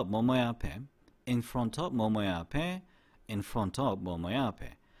front of, 뭐뭐의 앞에. in front of, 뭐뭐의 앞에. in front of, 뭐뭐의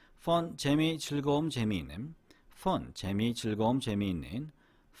앞에. fun, 재미, 즐거움, 재미있는. fun, 재미, 즐거움, 재미있는.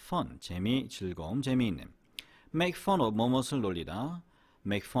 fun, 재미, 즐거움, 재미있는. make fun of, 뭐뭇을 놀리다.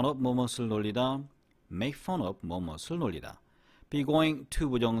 make fun of, 뭐뭇을 놀리다. make fun of, 뭐뭇을 놀리다. be going to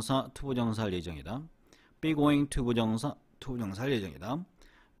부정사, to 부정사 할 예정이다. be going to 부정사, to 부정사 할 예정이다.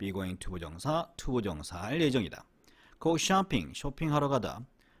 be going to 부정사, to 부정사 할 예정이다. go shopping, 쇼핑하러 가다.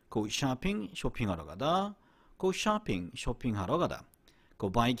 go shopping, 쇼핑하러 가다. go shopping, 쇼핑하러 가다.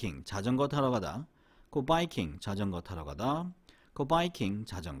 go biking, 자전거 타러 가다. go biking, 자전거 타러 가다. go biking,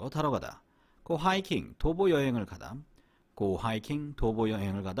 자전거 타러 가다. go hiking, 도보 여행을 가다. go hiking, 도보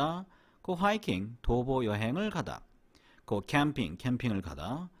여행을 가다. go hiking, 도보 여행을 가다. go camping, 캠핑을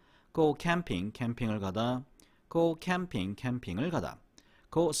가다. go camping, 캠핑을 가다. go camping, 캠핑을 가다.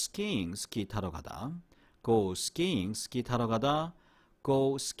 go skiing, 스키 타러 가다. go skiing, 스키 타러 가다.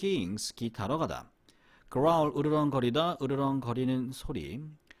 go skiing, 스키 타러 가다. growl, 으르렁거리다, 으르렁거리는 소리.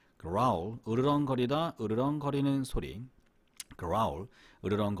 growl, 으르렁거리다, 으르렁거리는 소리. growl,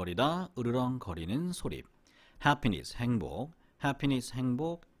 으르렁거리다, 으르렁거리는 소리. happiness, 행복. happiness,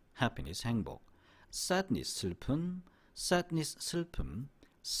 행복. happiness, 행복. sadness, 슬픔. sadness, 슬픔.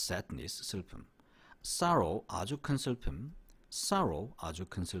 sadness, 슬픔. sorrow, 아주 큰 슬픔. sorrow, 아주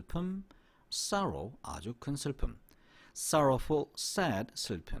큰 슬픔. sorrow, 아주 큰 슬픔. sorrowful, sad,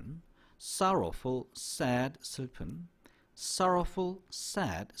 슬픔. sorrowful, sad, 슬픔. sorrowful,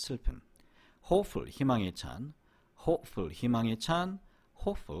 sad, 슬픔. hopeful, 희망에 찬. hopeful, 희망에 찬.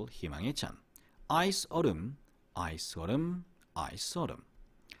 hopeful, 희망에 찬. ice, 얼음. ice, 얼음. ice, 얼음.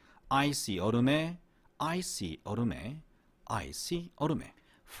 icy, 얼음에. icy, 얼음에. icy, 얼음에.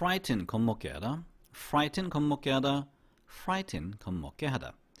 frighten, 겁먹게 하다. frighten, 겁먹게 하다. frighten, 겁먹게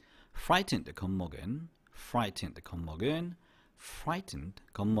하다. frightened, 겁먹은. frightened, 겁먹은. frightened,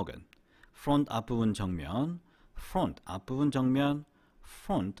 겁먹은. front, 앞부분 정면. front, 앞부분 정면.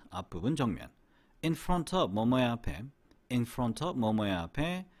 front, 앞부분 정면. in front of, 뭐뭐의 앞에. in front of, 뭐뭐의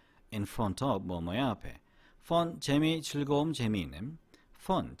앞에. in front of, 뭐뭐의 앞에. fun, 재미, 즐거움, 재미있는.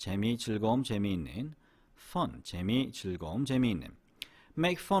 fun, 재미, 즐거움, 재미있는. fun, 재미, 즐거움, 재미있는.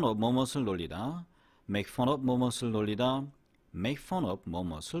 make fun of, 뭐뭇을 놀리다. make fun of, 뭐뭇을 놀리다. make fun of,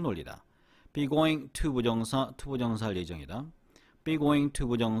 뭐뭇을 놀리다. be going to 부정사, to 부정사 할 예정이다. be going to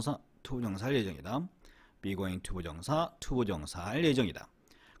부정사, to 부정사 할 예정이다. be going to 부정사, to 부정사 할 예정이다.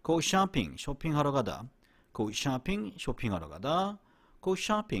 go shopping, 쇼핑하러 가다. go shopping, 쇼핑하러 가다. go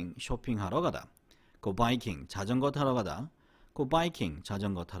shopping, 쇼핑하러 가다. go biking, 자전거 타러 가다. go biking,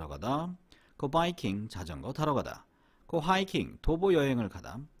 자전거 타러 가다. go biking, 자전거 타러 가다. go hiking, 도보 여행을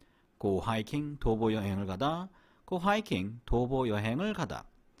가다. go hiking, 도보 여행을 가다. go hiking, 도보 여행을 가다.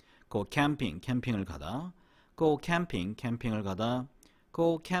 go camping, 캠핑을 가다. go camping, 캠핑을 가다.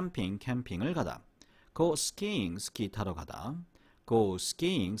 go camping, 캠핑을 가다. go skiing, 스키 타러 가다. go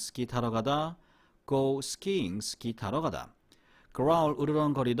skiing, 스키 타러 가다. go skiing, 스키 타러 가다. growl,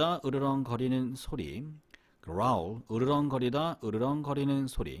 으르렁거리다, 으르렁거리는 소리. growl, 으르렁거리다, 으르렁거리는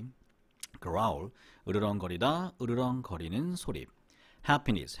소리. growl, 으르렁거리다, 으르렁거리는 소리.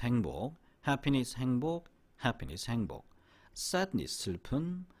 happiness, 행복, happiness, 행복, happiness, 행복. sadness,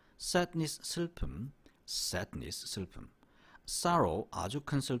 슬픔, sadness, 슬픔, sadness, 슬픔. sorrow, 아주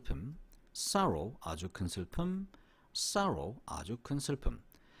큰 슬픔, sorrow, 아주 큰 슬픔, sorrow, 아주 큰 슬픔.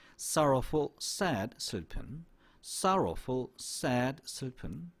 sorrowful, sad, 슬픔, sorrowful, sad,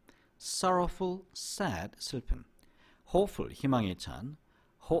 슬픔, sorrowful, sad, 슬픔. hopeful, 희망에 찬,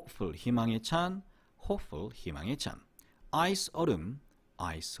 hopeful, 희망에 찬, hopeful, 희망에 찬. ice, 얼음,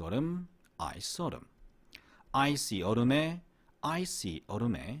 ice, 얼음, ice, 얼음. icy, 얼음에, icy,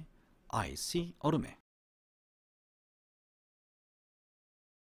 얼음에, icy, 얼음에.